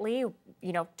immediately,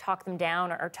 you know, talk them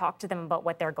down or talk to them about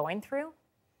what they're going through?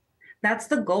 That's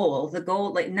the goal. The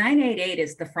goal, like 988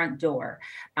 is the front door.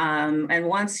 And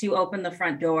once you open the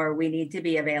front door, we need to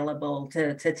be available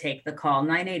to take the call.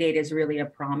 988 is really a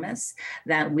promise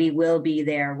that we will be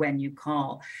there when you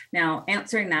call. Now,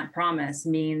 answering that promise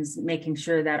means making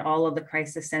sure that all of the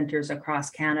crisis centers across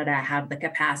Canada have the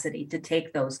capacity to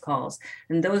take those calls.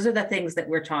 And those are the things that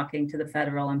we're talking to the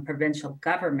federal and provincial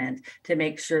government to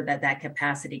make sure that that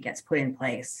capacity gets put in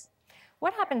place.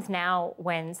 What happens now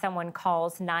when someone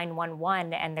calls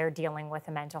 911 and they're dealing with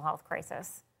a mental health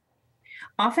crisis?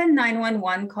 Often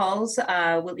 911 calls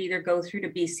will either go through to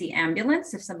BC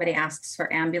Ambulance if somebody asks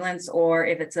for ambulance, or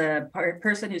if it's a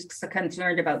person who's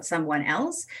concerned about someone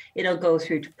else, it'll go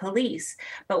through to police.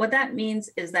 But what that means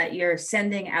is that you're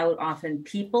sending out often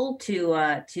people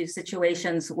to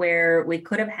situations where we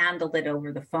could have handled it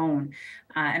over the phone.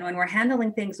 And when we're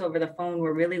handling things over the phone,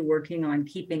 we're really working on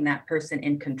keeping that person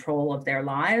in control of their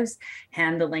lives,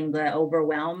 handling the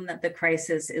overwhelm that the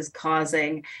crisis is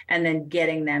causing, and then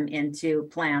getting them into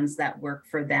plans that work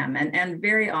for them. And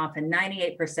very often,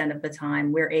 98% of the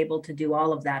time, we're able to do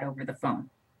all of that over the phone.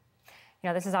 You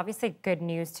know, this is obviously good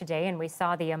news today, and we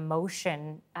saw the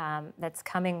emotion that's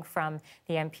coming from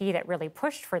the MP that really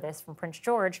pushed for this from Prince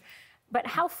George. But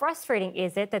how frustrating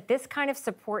is it that this kind of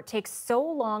support takes so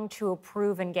long to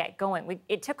approve and get going?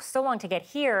 It took so long to get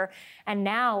here, and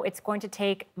now it's going to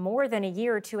take more than a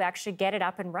year to actually get it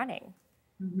up and running.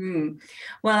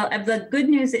 Well, the good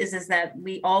news is that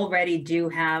we already do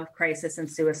have crisis and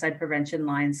suicide prevention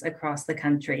lines across the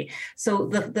country. So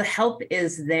the help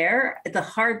is there. The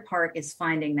hard part is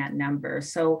finding that number.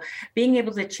 So being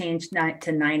able to change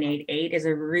to 988 is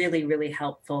a really, really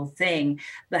helpful thing.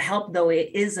 The help, though,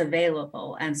 it is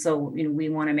available. And so, you know, we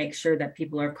want to make sure that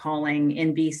people are calling.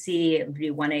 In BC, it would be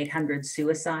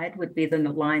 1-800-SUICIDE would be the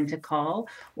line to call,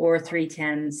 or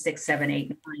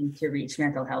 310-6789 to reach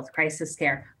mental health crisis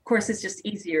care. Of course, it's just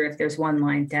easier if there's one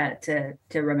line to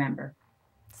remember.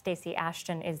 Stacey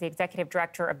Ashton is the executive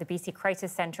director of the BC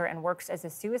Crisis Centre and works as a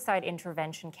suicide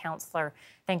intervention counselor.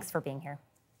 Thanks for being here.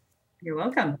 You're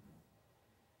welcome.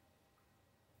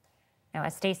 Now,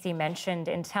 as Stacey mentioned,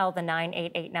 until the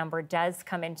 988 number does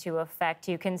come into effect,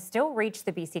 you can still reach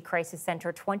the BC Crisis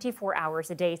Centre 24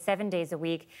 hours a day, 7 days a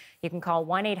week. You can call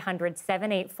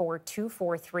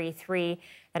 1-800-784-2433.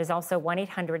 That is also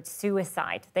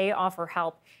 1-800-SUICIDE. They offer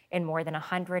help in more than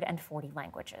 140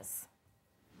 languages.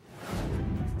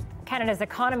 Canada's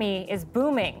economy is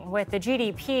booming, with the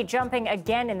GDP jumping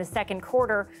again in the second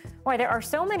quarter. Why there are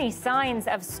so many signs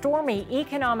of stormy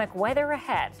economic weather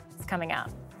ahead. It's coming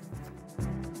up.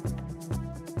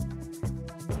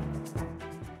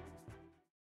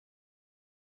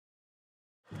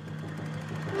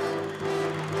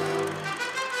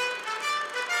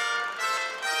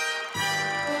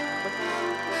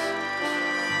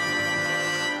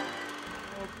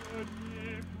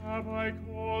 Have I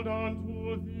called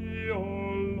unto thee, O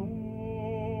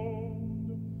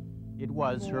Lord? It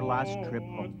was her last trip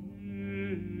home.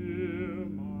 Hear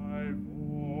my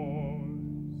voice.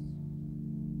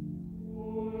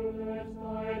 Let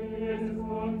thy ears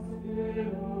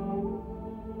consider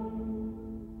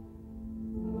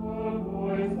the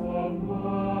voice of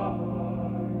my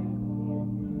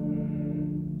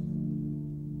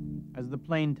complaint. As the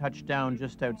plane touched down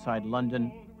just outside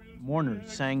London,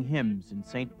 mourners sang hymns in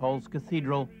St. Paul's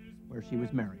Cathedral, where she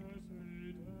was married.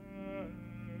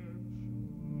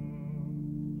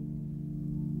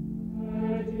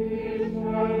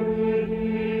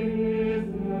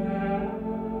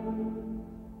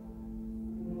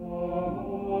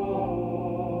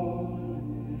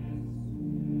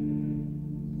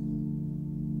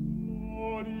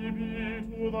 Glory be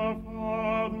to the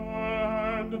Father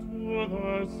and to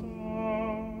the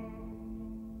Son.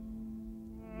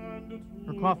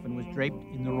 Her coffin was draped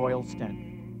in the royal standard.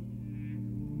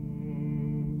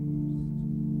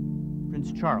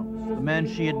 Prince Charles, the man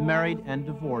she had married and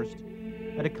divorced,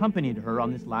 had accompanied her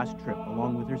on this last trip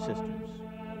along with her sisters.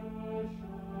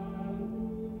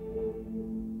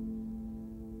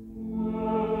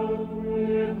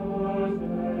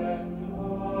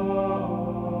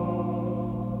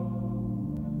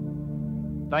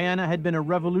 Diana had been a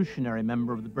revolutionary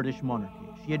member of the British monarchy.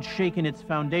 She had shaken its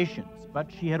foundations,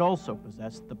 but she had also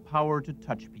possessed the power to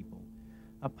touch people,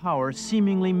 a power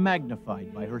seemingly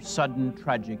magnified by her sudden,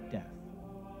 tragic death.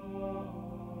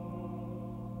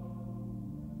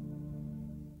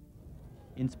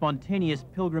 In spontaneous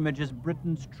pilgrimages,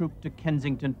 Britons trooped to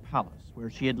Kensington Palace,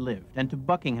 where she had lived, and to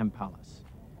Buckingham Palace,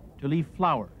 to leave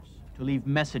flowers, to leave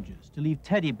messages, to leave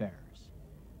teddy bears,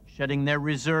 shedding their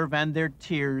reserve and their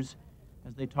tears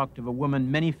as they talked of a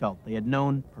woman many felt they had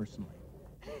known personally.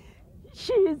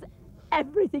 She is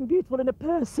everything beautiful in a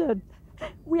person.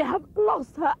 We have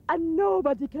lost her, and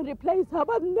nobody can replace her,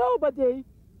 but nobody.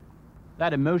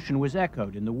 That emotion was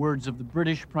echoed in the words of the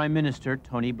British Prime Minister,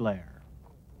 Tony Blair.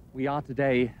 We are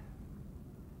today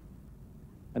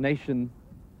a nation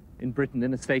in Britain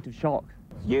in a state of shock.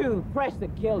 You press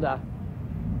that killed her.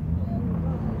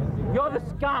 You're the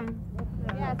scum.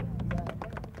 Yes.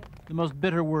 The most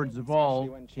bitter words of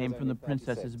all came from the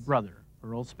princess's brother,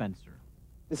 Earl Spencer.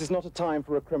 This is not a time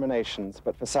for recriminations,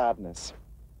 but for sadness.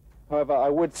 However, I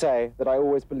would say that I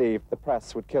always believed the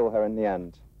press would kill her in the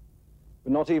end.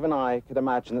 But not even I could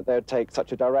imagine that they would take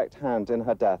such a direct hand in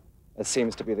her death, as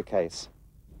seems to be the case.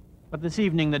 But this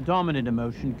evening, the dominant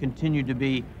emotion continued to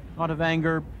be not of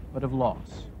anger, but of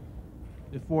loss.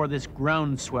 Before this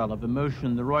groundswell of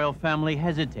emotion, the royal family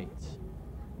hesitates.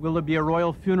 Will there be a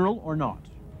royal funeral or not?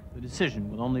 The decision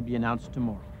will only be announced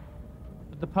tomorrow.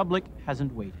 But the public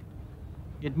hasn't waited.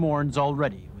 It mourns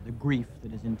already with a grief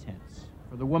that is intense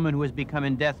for the woman who has become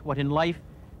in death what in life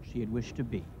she had wished to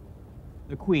be,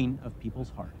 the queen of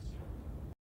people's hearts.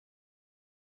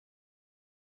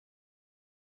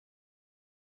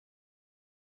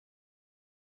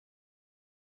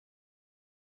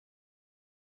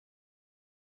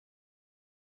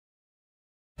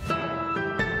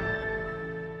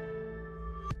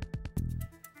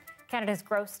 Canada's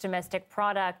gross domestic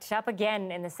product up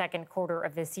again in the second quarter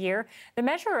of this year. The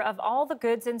measure of all the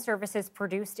goods and services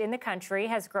produced in the country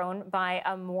has grown by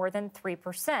more than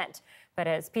 3%. But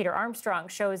as Peter Armstrong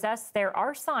shows us, there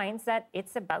are signs that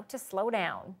it's about to slow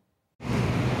down.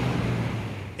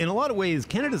 In a lot of ways,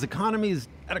 Canada's economy is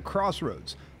at a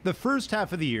crossroads. The first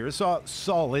half of the year saw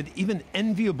solid, even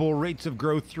enviable rates of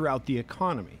growth throughout the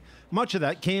economy. Much of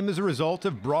that came as a result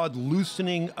of broad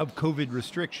loosening of COVID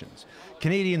restrictions.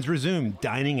 Canadians resumed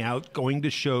dining out, going to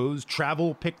shows,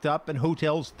 travel picked up, and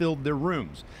hotels filled their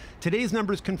rooms. Today's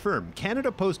numbers confirm Canada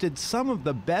posted some of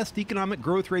the best economic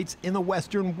growth rates in the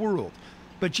Western world.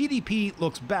 But GDP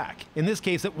looks back, in this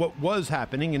case at what was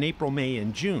happening in April, May,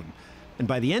 and June. And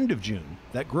by the end of June,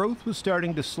 that growth was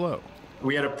starting to slow.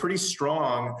 We had a pretty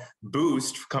strong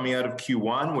boost coming out of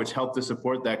Q1, which helped to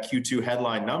support that Q2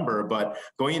 headline number. But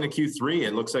going into Q3,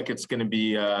 it looks like it's going to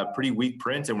be a pretty weak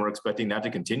print, and we're expecting that to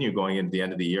continue going into the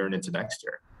end of the year and into next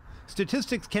year.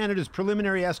 Statistics Canada's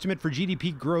preliminary estimate for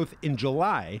GDP growth in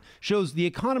July shows the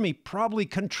economy probably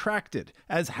contracted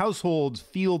as households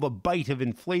feel the bite of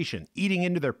inflation eating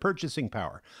into their purchasing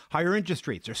power. Higher interest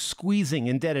rates are squeezing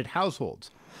indebted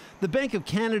households. The Bank of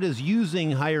Canada is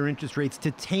using higher interest rates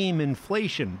to tame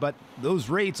inflation, but those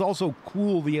rates also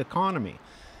cool the economy.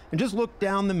 And just look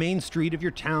down the main street of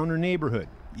your town or neighborhood.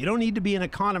 You don't need to be an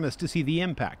economist to see the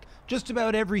impact. Just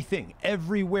about everything,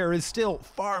 everywhere, is still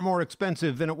far more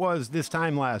expensive than it was this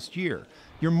time last year.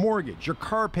 Your mortgage, your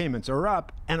car payments are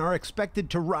up and are expected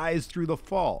to rise through the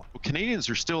fall. Canadians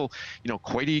are still,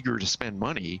 quite eager to spend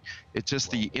money. It's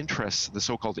just the interests, the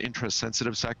so-called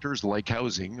interest-sensitive sectors like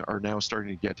housing, are now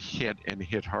starting to get hit and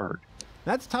hit hard.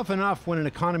 That's tough enough when an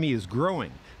economy is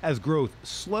growing. As growth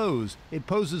slows, it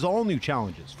poses all new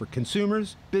challenges for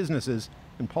consumers, businesses,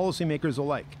 and policymakers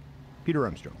alike. Peter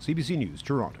Armstrong, CBC News,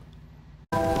 Toronto.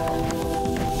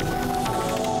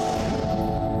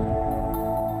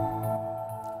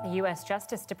 The U.S.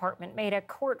 Justice Department made a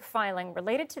court filing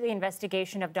related to the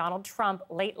investigation of Donald Trump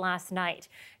late last night.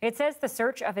 It says the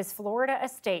search of his Florida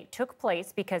estate took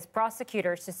place because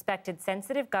prosecutors suspected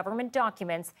sensitive government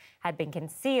documents had been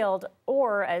concealed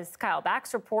or, as Kyle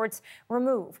Bax reports,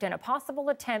 removed in a possible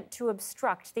attempt to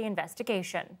obstruct the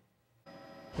investigation.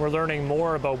 We're learning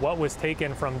more about what was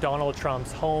taken from Donald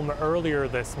Trump's home earlier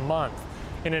this month.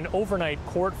 In an overnight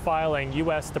court filing,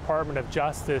 U.S. Department of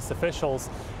Justice officials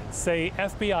say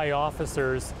FBI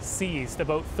officers seized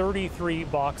about 33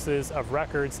 boxes of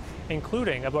records,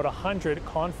 including about 100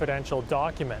 confidential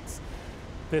documents.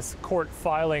 This court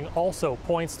filing also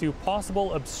points to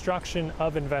possible obstruction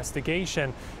of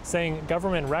investigation, saying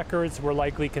government records were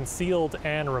likely concealed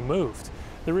and removed.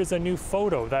 There is a new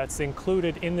photo that's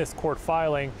included in this court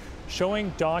filing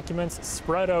showing documents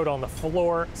spread out on the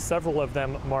floor, several of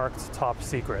them marked top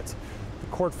secret. The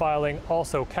court filing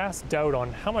also casts doubt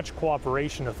on how much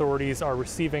cooperation authorities are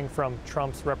receiving from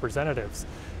Trump's representatives.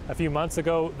 A few months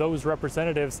ago, those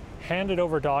representatives handed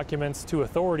over documents to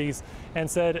authorities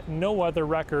and said no other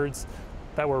records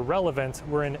that were relevant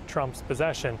were in Trump's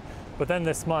possession. But then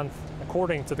this month,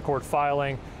 according to the court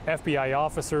filing, FBI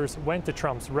officers went to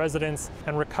Trump's residence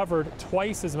and recovered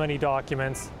twice as many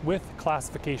documents with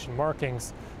classification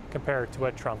markings compared to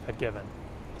what Trump had given.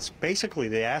 Basically,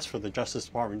 they asked for the Justice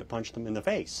Department to punch them in the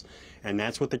face, and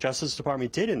that's what the Justice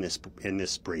Department did in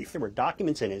this brief. There were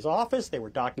documents in his office, there were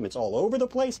documents all over the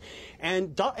place,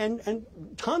 and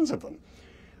tons of them.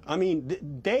 I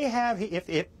mean, they have,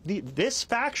 this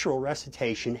factual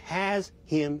recitation has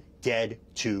him dead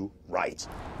to rights.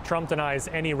 Trump denies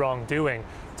any wrongdoing.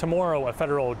 Tomorrow, a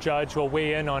federal judge will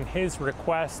weigh in on his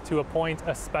request to appoint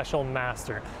a special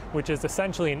master, which is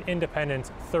essentially an independent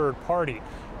third party.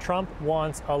 Trump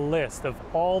wants a list of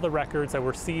all the records that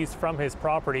were seized from his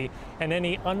property and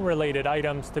any unrelated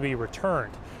items to be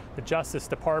returned. The Justice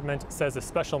Department says a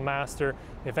special master,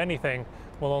 if anything,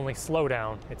 will only slow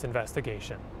down its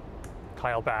investigation.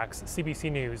 Kyle Bax,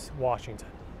 CBC News, Washington.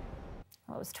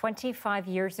 Well, it was 25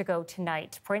 years ago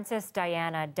tonight. Princess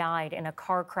Diana died in a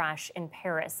car crash in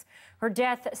Paris. Her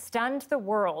death stunned the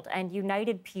world and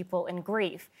united people in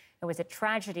grief. It was a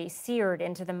tragedy seared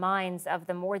into the minds of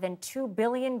the more than 2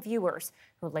 billion viewers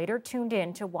who later tuned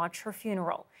in to watch her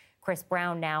funeral. Chris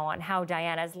Brown now on how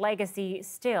Diana's legacy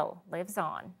still lives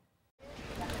on.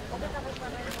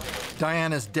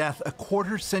 Diana's death a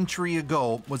quarter-century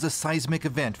ago was a seismic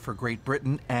event for Great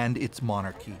Britain and its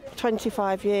monarchy.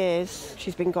 25 years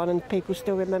she's been gone and people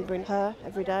still remembering her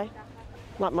every day,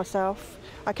 like myself.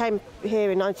 I came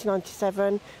here in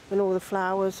 1997 when all the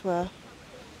flowers were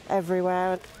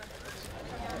everywhere.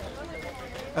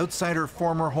 Outside her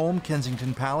former home,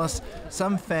 Kensington Palace,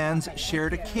 some fans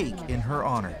shared a cake in her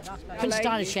honour. Princess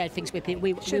Diana shared things with people.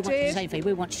 We want the same thing.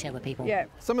 We want to share with people. Yeah.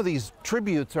 Some of these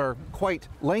tributes are quite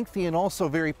lengthy and also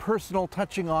very personal,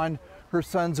 touching on her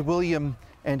sons William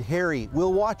and Harry.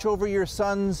 We'll watch over your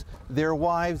sons, their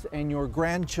wives, and your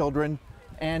grandchildren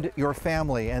and your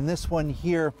family. And this one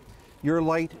here, your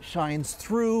light shines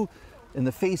through in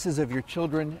the faces of your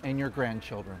children and your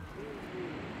grandchildren.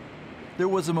 There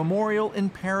was a memorial in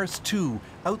Paris, too,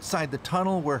 outside the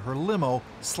tunnel where her limo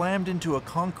slammed into a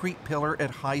concrete pillar at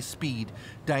high speed.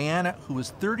 Diana, who was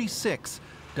 36,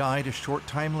 died a short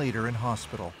time later in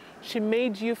hospital. She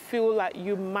made you feel like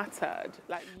you mattered.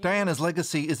 Diana's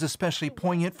legacy is especially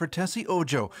poignant for Tessie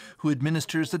Ojo, who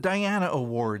administers the Diana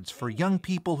Awards for young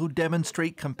people who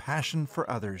demonstrate compassion for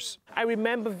others. I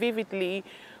remember vividly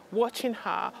watching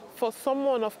her, for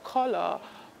someone of color,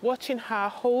 watching her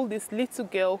hold this little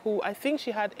girl who I think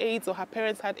she had AIDS or her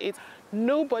parents had AIDS.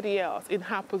 Nobody else in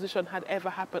her position had ever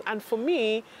happened. And for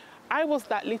me, I was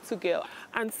that little girl.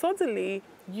 And suddenly,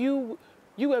 you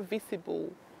were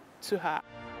visible to her.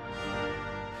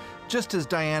 Just as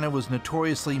Diana was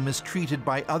notoriously mistreated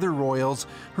by other royals,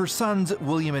 her sons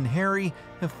William and Harry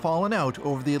have fallen out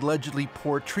over the allegedly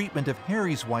poor treatment of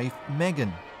Harry's wife,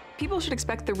 Meghan. People should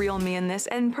expect the real me in this,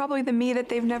 and probably the me that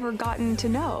they've never gotten to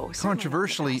know.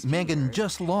 Controversially, Meghan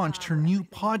just launched her new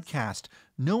podcast,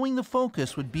 knowing the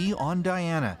focus would be on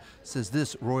Diana, says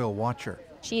this royal watcher.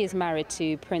 She is married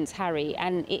to Prince Harry,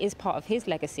 and it is part of his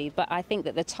legacy, but I think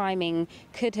that the timing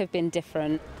could have been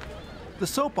different. The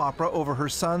soap opera over her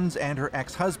sons and her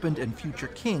ex-husband and future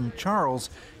king, Charles,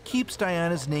 keeps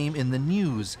Diana's name in the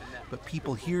news, but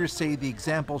people here say the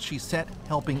example she set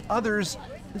helping others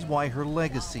is why her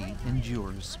legacy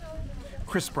endures.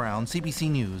 Chris Brown, CBC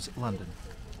News, London.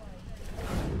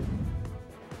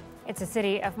 It's a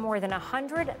city of more than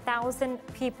 100,000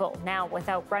 people now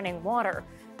without running water.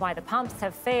 Why the pumps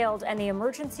have failed and the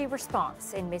emergency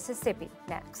response in Mississippi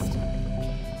next.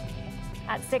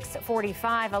 At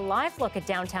 6:45, a live look at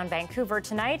downtown Vancouver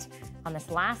tonight. On this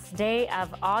last day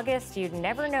of August, you'd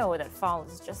never know that fall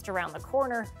is just around the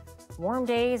corner. Warm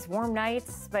days, warm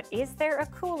nights, but is there a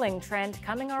cooling trend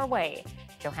coming our way?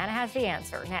 Johanna has the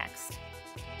answer next.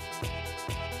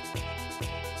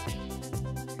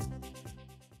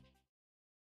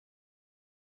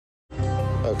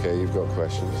 Okay, you've got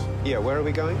questions. Yeah, where are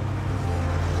we going?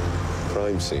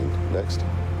 Crime scene. Next.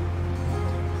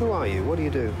 Who are you? What do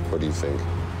you do? What do you think?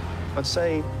 I'd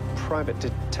say private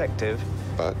detective.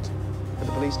 But? But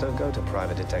the police don't go to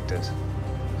private detectives.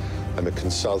 I'm a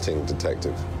consulting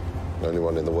detective. The only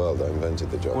one in the world that invented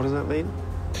the job. What does that mean?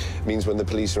 It means when the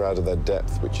police are out of their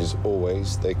depth, which is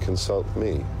always, they consult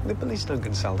me. The police don't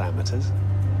consult amateurs.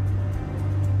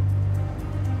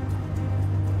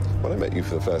 When I met you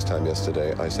for the first time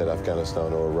yesterday, I said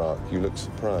Afghanistan or Iraq. You looked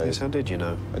surprised. Yes, how did you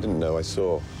know? I didn't know, I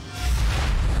saw.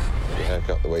 Your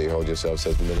haircut, the way you hold yourself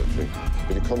says military.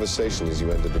 But your conversation as you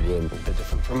entered the room... A bit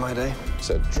different from my day.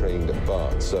 Said trained at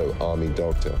Bath, so army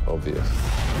doctor, obvious.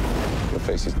 Your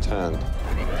face is tanned,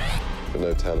 but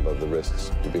no tan above the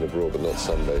wrists. You've been abroad, but not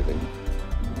sunbathing.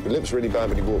 Your lips really bad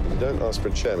when you walk, but you don't ask for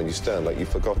a chair when you stand like you've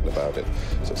forgotten about it.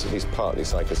 So it's at least partly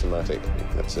psychosomatic.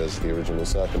 That says the original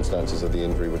circumstances of the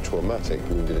injury were traumatic.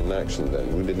 Wounded in action,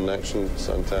 then. Wounded in action,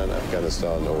 suntan,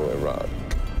 Afghanistan, or Iraq.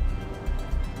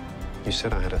 You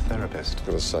said I had a therapist.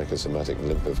 Got a psychosomatic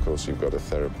limp, of course you've got a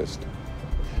therapist.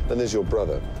 Then there's your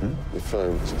brother. Your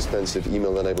phone, it's expensive,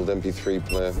 email-enabled MP3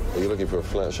 player. Are you looking for a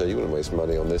flat share? You wouldn't waste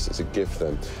money on this. It's a gift,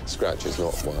 then. Scratch is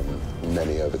not one,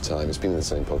 many over time. It's been in the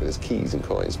same pocket as keys and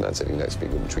coins. Man sitting next to me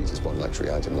wouldn't treat it as one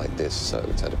luxury item like this, so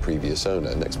it's had a previous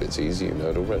owner. Next bit's easy, you know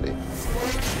it already.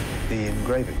 The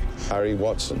engraving. Harry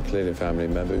Watson, clearly a family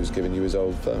member who's given you his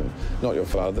old phone. Not your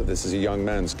father, this is a young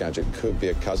man's gadget. Could be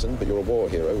a cousin, but you're a war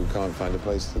hero who can't find a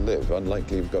place to live.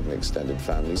 Unlikely you've got an extended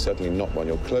family, certainly not one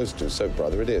you're close to, so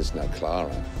brother it is. Now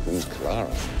Clara, who's Clara?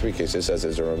 3 kisses says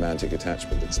there's a romantic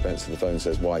attachment. Expense to the phone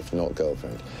says wife, not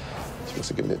girlfriend. She must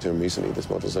have given it to him recently. This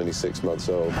model's only 6 months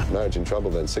old. Marriage in trouble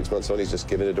then. 6 months on, he's just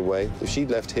given it away. If she'd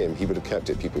left him, he would have kept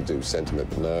it. People do sentiment,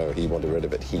 but no, he wanted rid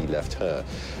of it. He left her.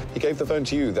 He gave the phone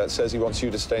to you. That says he wants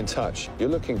you to stay in touch. You're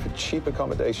looking for cheap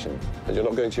accommodation, and you're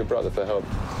not going to your brother for help.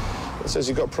 It says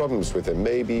you've got problems with him.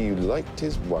 Maybe you liked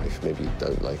his wife. Maybe you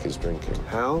don't like his drinking.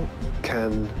 How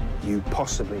can you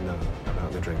possibly know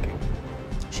about the drinking?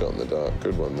 Shot in the dark.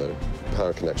 Good one, though.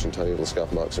 Power connection, tiny little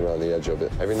scuff marks around the edge of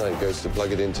it. Every night he goes to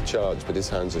plug it in to charge, but his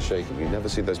hands are shaking. You never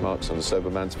see those marks on a sober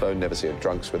man's phone, never see a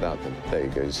drunk's without them. There you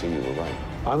go, you see, you were right.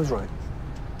 I was right.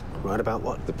 Right about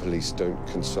what? The police don't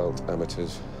consult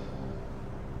amateurs.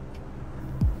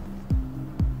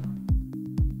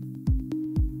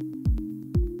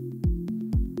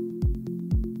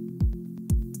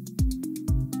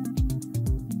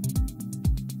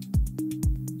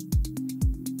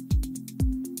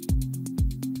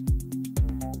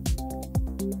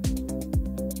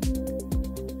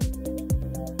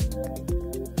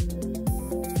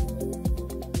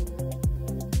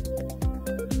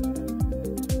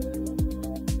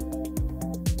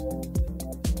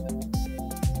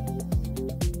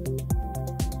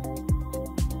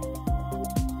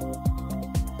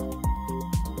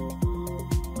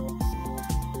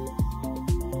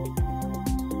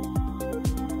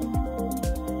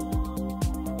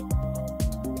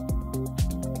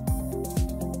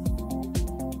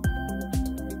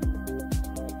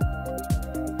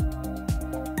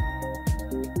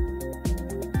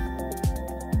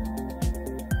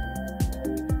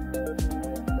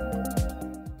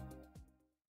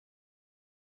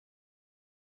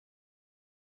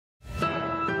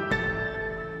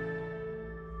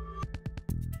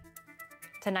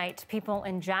 Tonight, people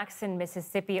in Jackson,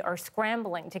 Mississippi are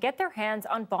scrambling to get their hands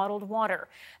on bottled water.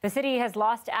 The city has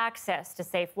lost access to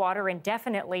safe water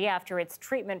indefinitely after its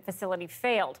treatment facility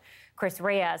failed. Chris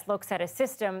Reyes looks at a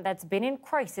system that's been in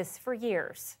crisis for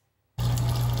years.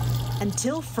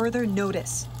 Until further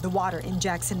notice, the water in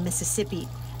Jackson, Mississippi,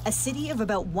 a city of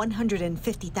about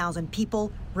 150,000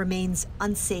 people, remains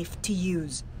unsafe to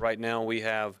use. Right now we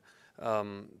have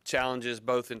challenges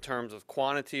both in terms of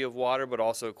quantity of water, but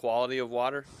also quality of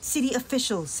water. City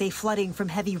officials say flooding from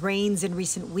heavy rains in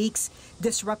recent weeks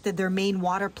disrupted their main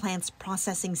water plant's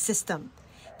processing system.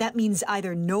 That means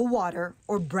either no water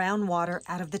or brown water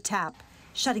out of the tap,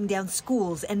 shutting down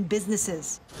schools and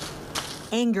businesses.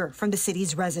 Anger from the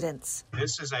city's residents.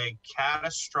 This is a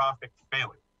catastrophic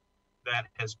failure that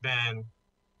has been,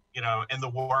 in the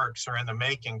works or in the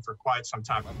making for quite some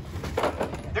time.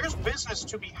 There's business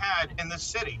to be had in this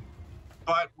city,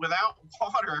 but without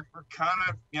water, we're kind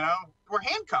of, we're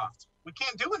handcuffed. We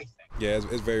can't do anything. Yeah,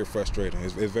 it's very frustrating.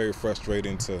 It's very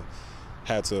frustrating to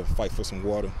have to fight for some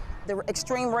water. The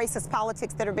extreme racist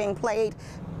politics that are being played,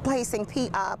 placing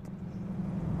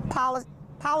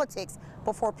politics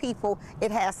before people,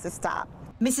 it has to stop.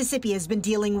 Mississippi has been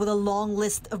dealing with a long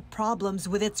list of problems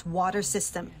with its water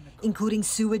system, including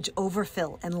sewage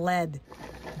overfill and lead.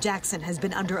 Jackson has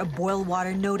been under a boil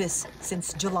water notice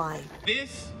since July.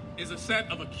 This is a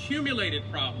set of accumulated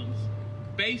problems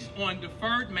based on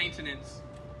deferred maintenance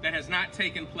that has not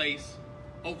taken place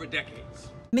over decades.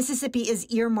 Mississippi is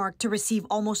earmarked to receive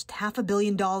almost $500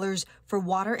 million for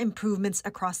water improvements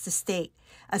across the state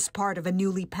as part of a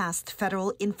newly passed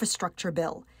federal infrastructure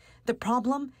bill. The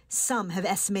problem? Some have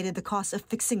estimated the cost of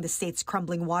fixing the state's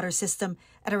crumbling water system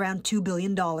at around $2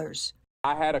 billion.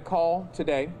 I had a call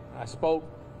today. I spoke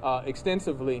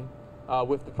extensively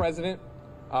with the president,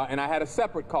 and I had a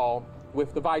separate call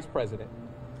with the vice president.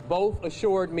 Both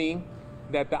assured me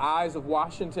that the eyes of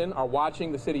Washington are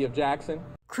watching the city of Jackson.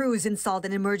 Crews installed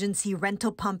an emergency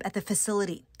rental pump at the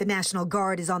facility. The National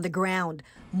Guard is on the ground.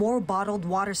 More bottled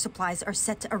water supplies are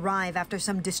set to arrive after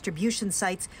some distribution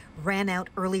sites ran out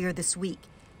earlier this week.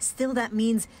 Still, that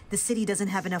means the city doesn't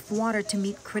have enough water to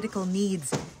meet critical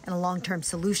needs, and a long-term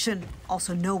solution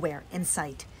also nowhere in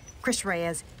sight. Chris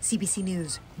Reyes, CBC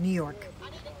News, New York.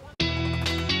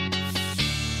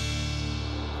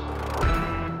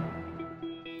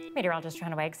 Meteorologist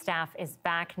Johanna Wagstaffe is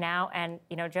back now. And,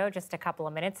 Joe, just a couple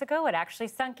of minutes ago, it actually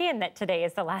sunk in that today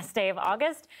is the last day of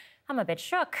August. I'm a bit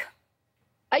shook.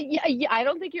 I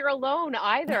don't think you're alone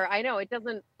either. I know it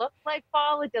doesn't look like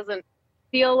fall. It doesn't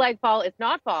feel like fall. It's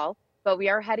not fall, but we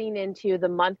are heading into the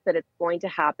month that it's going to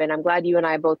happen. I'm glad you and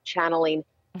I are both channeling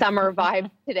summer vibes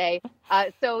today.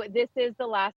 So this is the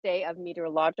last day of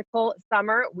meteorological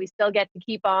summer. We still get to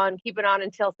keep on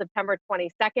until September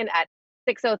 22nd at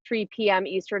 6:03 p.m.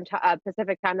 Eastern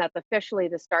Pacific time. That's officially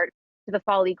the start to the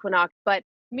fall equinox. But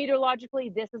meteorologically,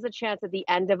 this is a chance at the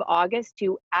end of August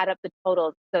to add up the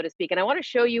totals, so to speak. And I want to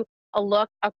show you a look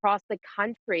across the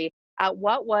country at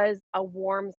what was a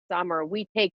warm summer. We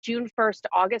take June 1st to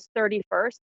August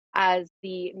 31st as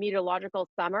the meteorological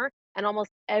summer, and almost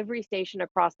every station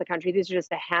across the country, these are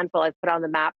just a handful I've put on the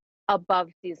map, above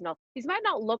seasonal. These might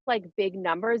not look like big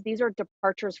numbers. These are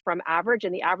departures from average,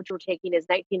 and the average we're taking is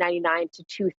 1999 to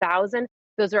 2000.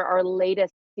 Those are our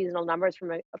latest seasonal numbers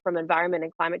from Environment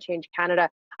and Climate Change Canada.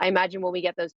 I imagine when we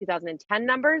get those 2010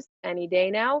 numbers any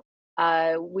day now,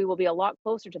 we will be a lot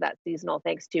closer to that seasonal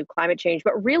thanks to climate change,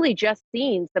 but really just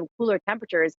seeing some cooler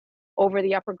temperatures over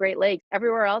the upper Great Lakes.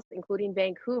 Everywhere else, including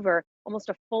Vancouver, almost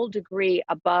a full degree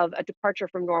above a departure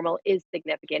from normal is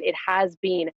significant. It has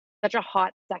been such a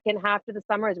hot second half to the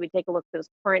summer as we take a look at those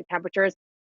current temperatures,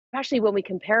 especially when we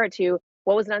compare it to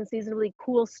what was an unseasonably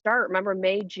cool start. Remember,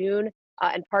 May, June,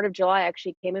 and part of July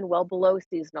actually came in well below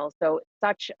seasonal. So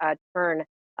such a turn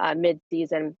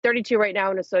mid-season. 32 right now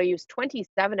in Osoyoos,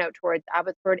 27 out towards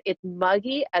Abbotsford. It's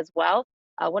muggy as well.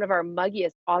 One of our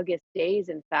muggiest August days,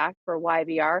 in fact, for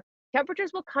YVR. Temperatures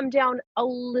will come down a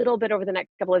little bit over the next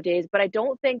couple of days, but I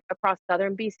don't think across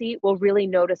southern BC we'll really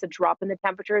notice a drop in the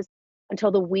temperatures until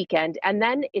the weekend. And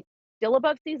then it's still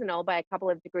above seasonal by a couple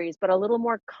of degrees, but a little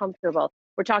more comfortable.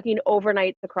 We're talking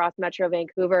overnights across Metro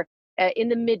Vancouver in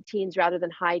the mid-teens rather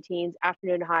than high teens.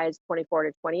 Afternoon highs 24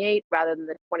 to 28 rather than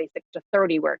the 26 to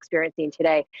 30 we're experiencing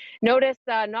today. Notice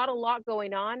not a lot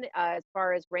going on as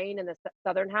far as rain in the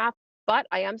southern half, but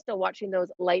I am still watching those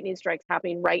lightning strikes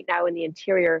happening right now in the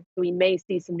interior. We may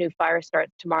see some new fire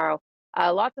starts tomorrow.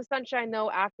 Lots of sunshine, though,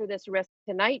 after this risk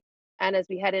tonight. And as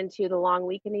we head into the long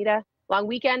week, Anita, long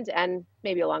weekend and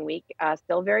maybe a long week,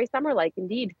 still very summer-like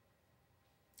indeed.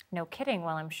 No kidding.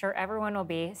 Well, I'm sure everyone will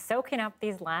be soaking up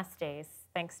these last days.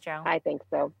 Thanks, Joe. I think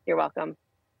so. You're welcome.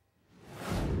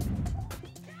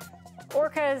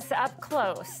 Orcas up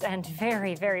close and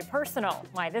very, very personal.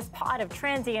 Why this pod of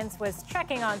transients was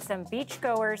checking on some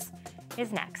beachgoers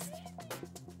is next.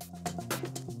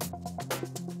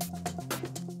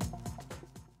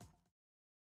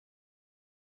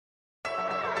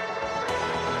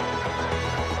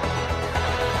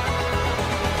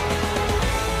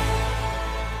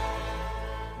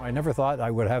 I never thought I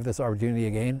would have this opportunity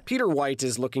again. Peter White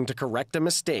is looking to correct a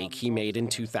mistake he made in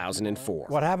 2004.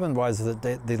 What happened was that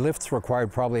the lifts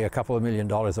required probably a couple of $1 million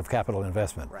of capital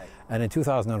investment. Right. And in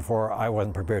 2004, I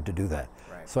wasn't prepared to do that.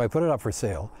 Right. So I put it up for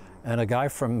sale. And a guy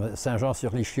from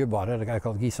Saint-Jean-sur-Richelieu bought it, a guy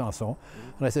called Guy Sanson.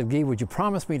 And I said, Guy, would you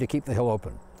promise me to keep the hill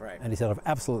open? Right. And he said,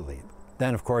 absolutely.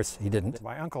 Then, of course, he didn't.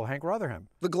 My uncle, Hank Rotherham.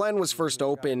 The Glen was first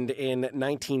opened in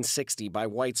 1960 by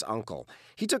White's uncle.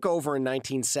 He took over in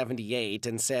 1978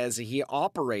 and says he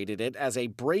operated it as a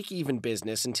break-even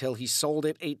business until he sold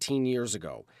it 18 years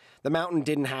ago. The mountain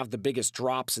didn't have the biggest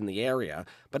drops in the area,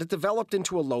 but it developed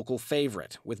into a local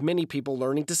favorite, with many people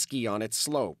learning to ski on its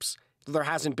slopes. There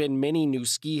hasn't been many new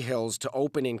ski hills to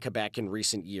open in Quebec in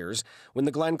recent years. When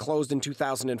the Glen closed in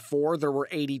 2004, there were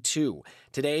 82.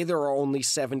 Today, there are only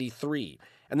 73.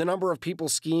 And the number of people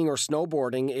skiing or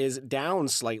snowboarding is down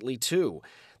slightly, too.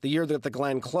 The year that the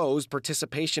Glen closed,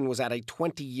 participation was at a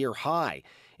 20-year high.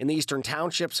 In the eastern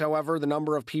townships, however, the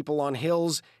number of people on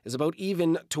hills is about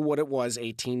even to what it was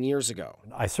 18 years ago.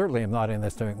 I certainly am not in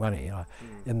this to make money.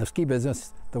 In the ski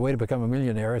business, the way to become a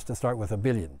millionaire is to start with $1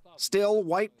 billion. Still,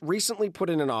 White recently put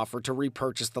in an offer to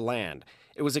repurchase the land.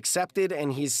 It was accepted,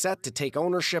 and he's set to take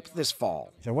ownership this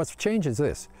fall. So what's changed is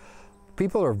this.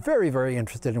 People are very, very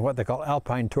interested in what they call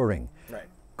alpine touring. Right.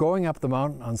 Going up the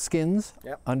mountain on skins,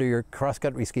 under your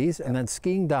cross-country skis, and then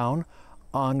skiing down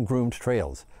on groomed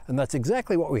trails. And that's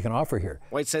exactly what we can offer here.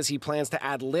 White says he plans to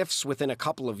add lifts within a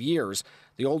couple of years.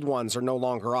 The old ones are no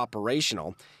longer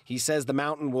operational. He says the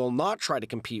mountain will not try to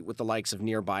compete with the likes of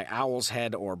nearby Owl's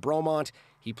Head or Bromont.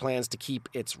 He plans to keep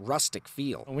its rustic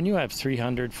feel. When you have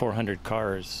 300, 400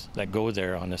 cars that go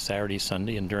there on a Saturday,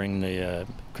 Sunday, and during the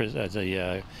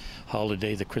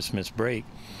holiday, the Christmas break,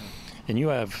 and you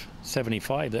have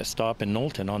 75 that stop in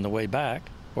Knowlton on the way back,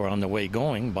 or on the way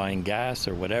going, buying gas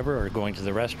or whatever, or going to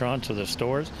the restaurants or the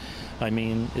stores. I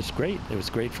mean, it's great. It was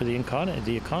great for the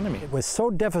economy. It was so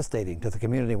devastating to the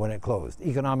community when it closed,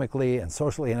 economically and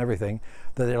socially and everything,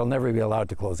 that it'll never be allowed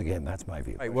to close again. That's my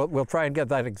view. Right, we'll try and get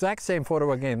that exact same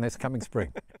photo again this coming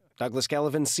spring. Douglas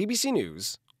Kelvin, CBC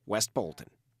News, West Bolton.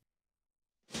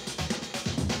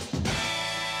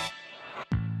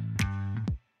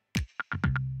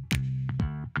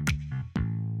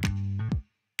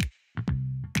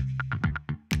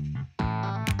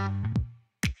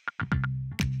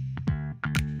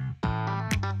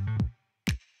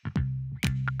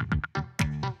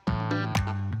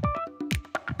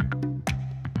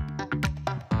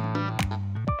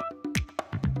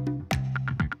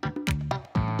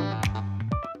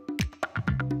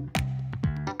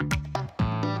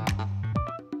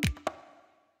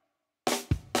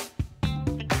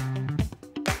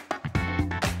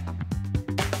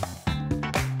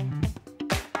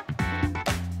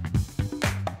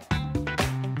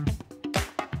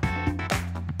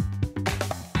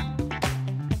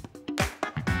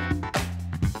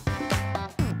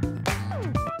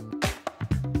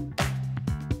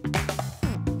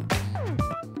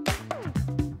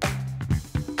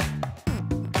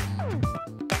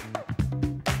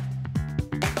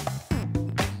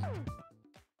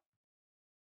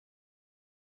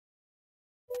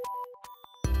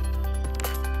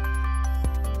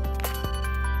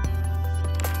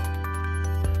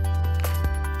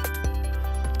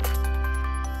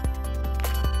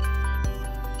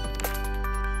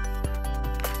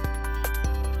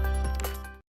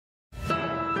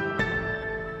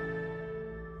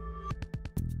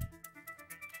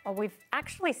 Well, we've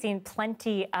actually seen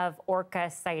plenty of orca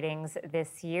sightings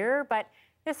this year, but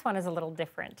this one is a little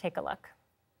different. Take a look.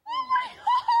 Oh my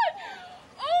God!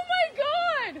 Oh my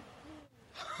God!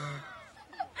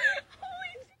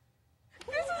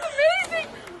 This is amazing!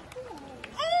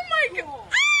 Oh my God!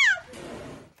 Ah!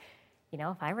 You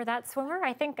know, if I were that swimmer,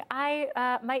 I think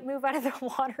I might move out of the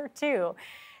water too.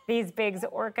 These big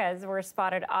orcas were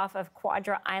spotted off of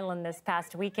Quadra Island this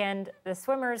past weekend. The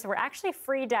swimmers were actually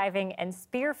free diving and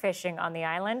spearfishing on the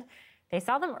island. They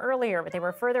saw them earlier, but they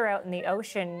were further out in the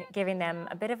ocean, giving them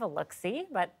a bit of a look-see.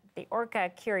 But the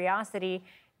orca curiosity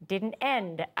didn't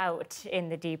end out in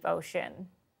the deep ocean.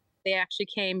 They actually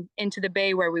came into the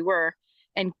bay where we were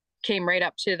and came right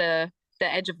up to the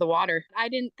edge of the water. I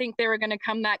didn't think they were going to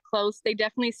come that close. They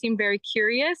definitely seemed very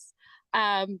curious.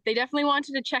 They definitely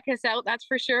wanted to check us out, that's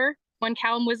for sure. When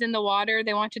Callum was in the water,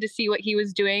 they wanted to see what he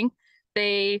was doing.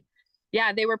 They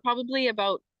were probably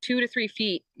about 2 to 3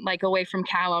 feet like away from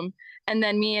Callum. And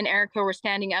then me and Erica were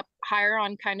standing up higher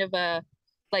on kind of a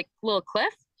like little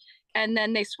cliff. And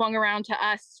then they swung around to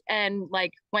us and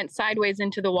like went sideways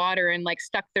into the water and like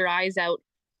stuck their eyes out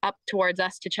up towards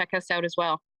us to check us out as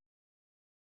well.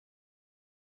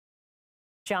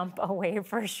 Jump away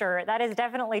for sure. That is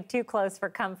definitely too close for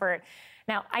comfort.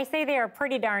 Now, I say they are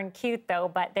pretty darn cute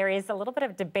though, but there is a little bit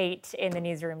of debate in the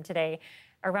newsroom today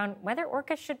around whether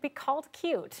orcas should be called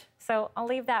cute. So I'll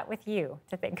leave that with you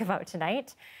to think about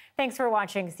tonight. Thanks for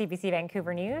watching CBC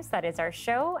Vancouver News. That is our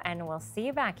show, and we'll see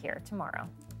you back here tomorrow.